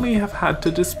would only have had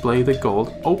to display the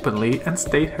gold openly and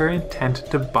state her intent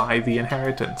to buy the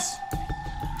inheritance.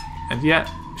 And yet,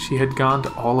 she had gone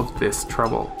to all of this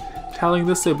trouble, telling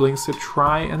the siblings to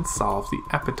try and solve the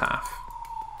epitaph.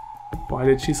 Why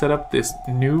did she set up this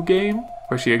new game,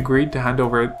 where she agreed to hand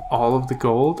over all of the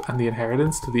gold and the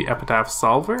inheritance to the epitaph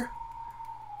solver?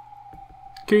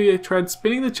 Kyrie tried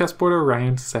spinning the chessboard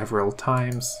around several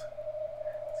times.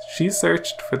 She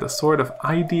searched for the sort of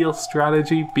ideal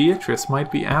strategy Beatrice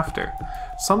might be after,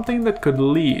 something that could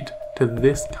lead to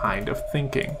this kind of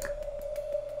thinking.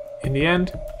 In the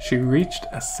end, she reached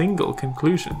a single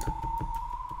conclusion.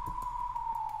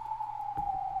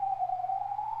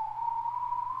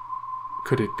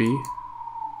 Could it be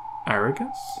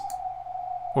arrogance?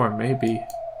 Or maybe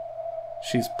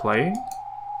she's playing?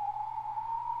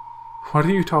 What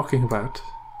are you talking about?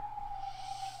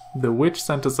 The witch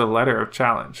sent us a letter of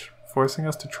challenge, forcing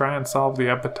us to try and solve the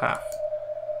epitaph.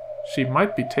 She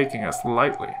might be taking us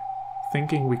lightly,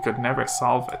 thinking we could never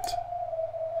solve it.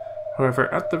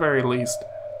 However, at the very least,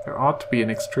 there ought to be an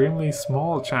extremely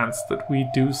small chance that we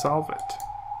do solve it.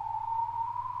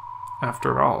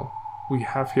 After all, we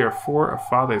have here 4 of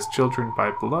Father's children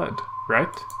by blood,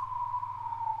 right?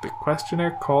 The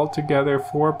questioner called together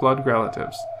 4 blood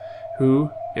relatives,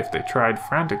 who, if they tried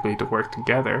frantically to work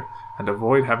together and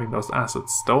avoid having those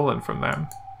assets stolen from them,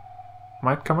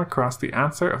 might come across the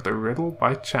answer of the riddle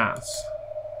by chance.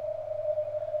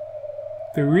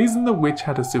 The reason the witch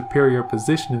had a superior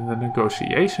position in the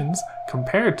negotiations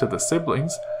compared to the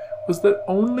siblings was that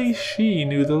only she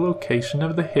knew the location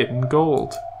of the hidden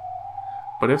gold.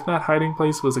 But if that hiding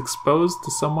place was exposed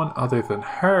to someone other than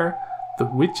her, the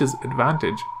witch's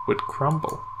advantage would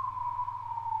crumble.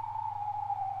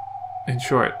 In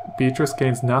short, Beatrice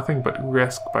gains nothing but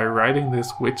risk by writing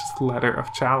this witch's letter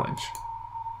of challenge.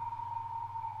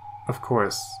 Of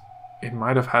course, it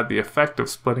might have had the effect of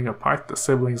splitting apart the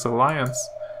siblings' alliance,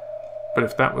 but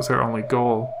if that was her only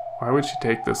goal, why would she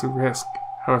take this risk,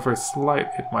 however slight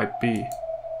it might be?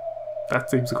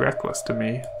 That seems reckless to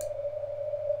me.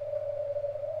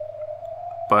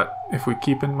 But if we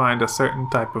keep in mind a certain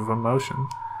type of emotion,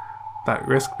 that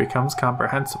risk becomes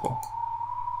comprehensible.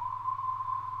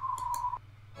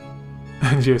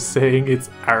 And you're saying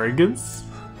it's arrogance?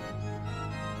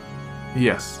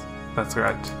 Yes, that's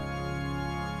right.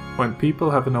 When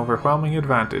people have an overwhelming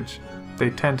advantage,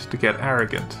 they tend to get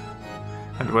arrogant.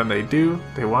 And when they do,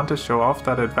 they want to show off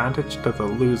that advantage to the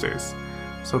losers,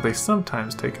 so they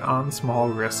sometimes take on small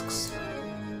risks.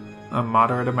 A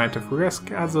moderate amount of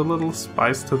risk adds a little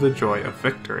spice to the joy of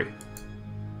victory.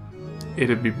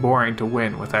 It'd be boring to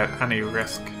win without any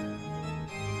risk.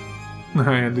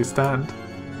 I understand.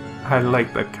 I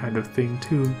like that kind of thing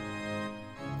too.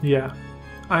 Yeah,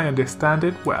 I understand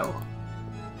it well.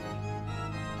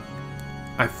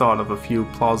 I thought of a few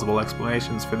plausible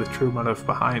explanations for the true motive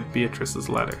behind Beatrice's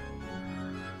letter,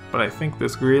 but I think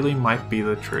this really might be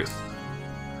the truth.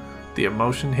 The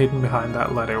emotion hidden behind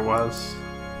that letter was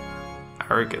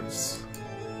arrogance.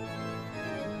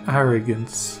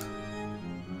 Arrogance.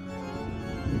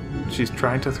 She's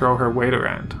trying to throw her weight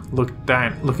around,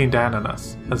 looking down on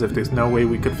us, as if there's no way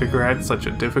we could figure out such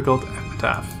a difficult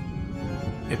epitaph.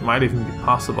 It might even be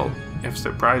possible, if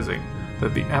surprising,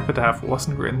 that the epitaph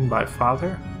wasn't written by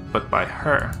Father, but by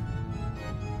her.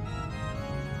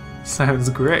 Sounds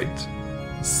great.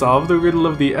 Solve the riddle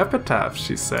of the epitaph,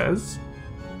 she says.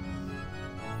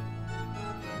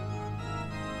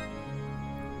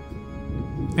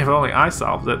 If only I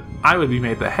solved it, I would be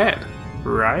made the head,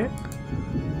 right?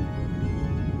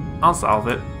 I'll solve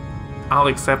it. I'll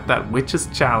accept that witch's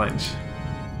challenge.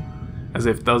 As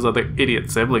if those other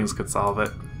idiot siblings could solve it.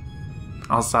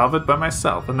 I'll solve it by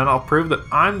myself, and then I'll prove that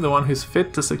I'm the one who's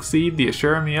fit to succeed the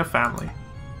Higurashi family.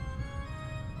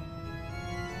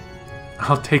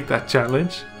 I'll take that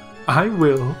challenge. I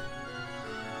will.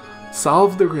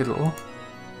 Solve the riddle.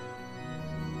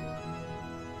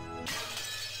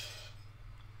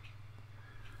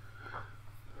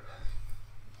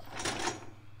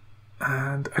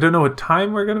 And I don't know what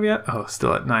time we're going to be at. Oh,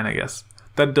 still at 9, I guess.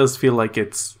 That does feel like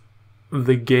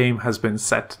the game has been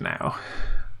set now.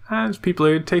 And people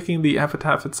are taking the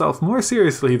epitaph itself more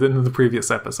seriously than in the previous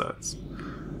episodes.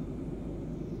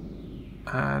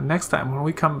 Next time when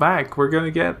we come back, we're going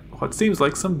to get what seems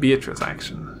like some Beatrice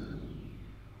action.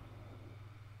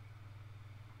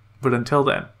 But until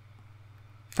then,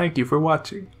 thank you for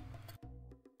watching.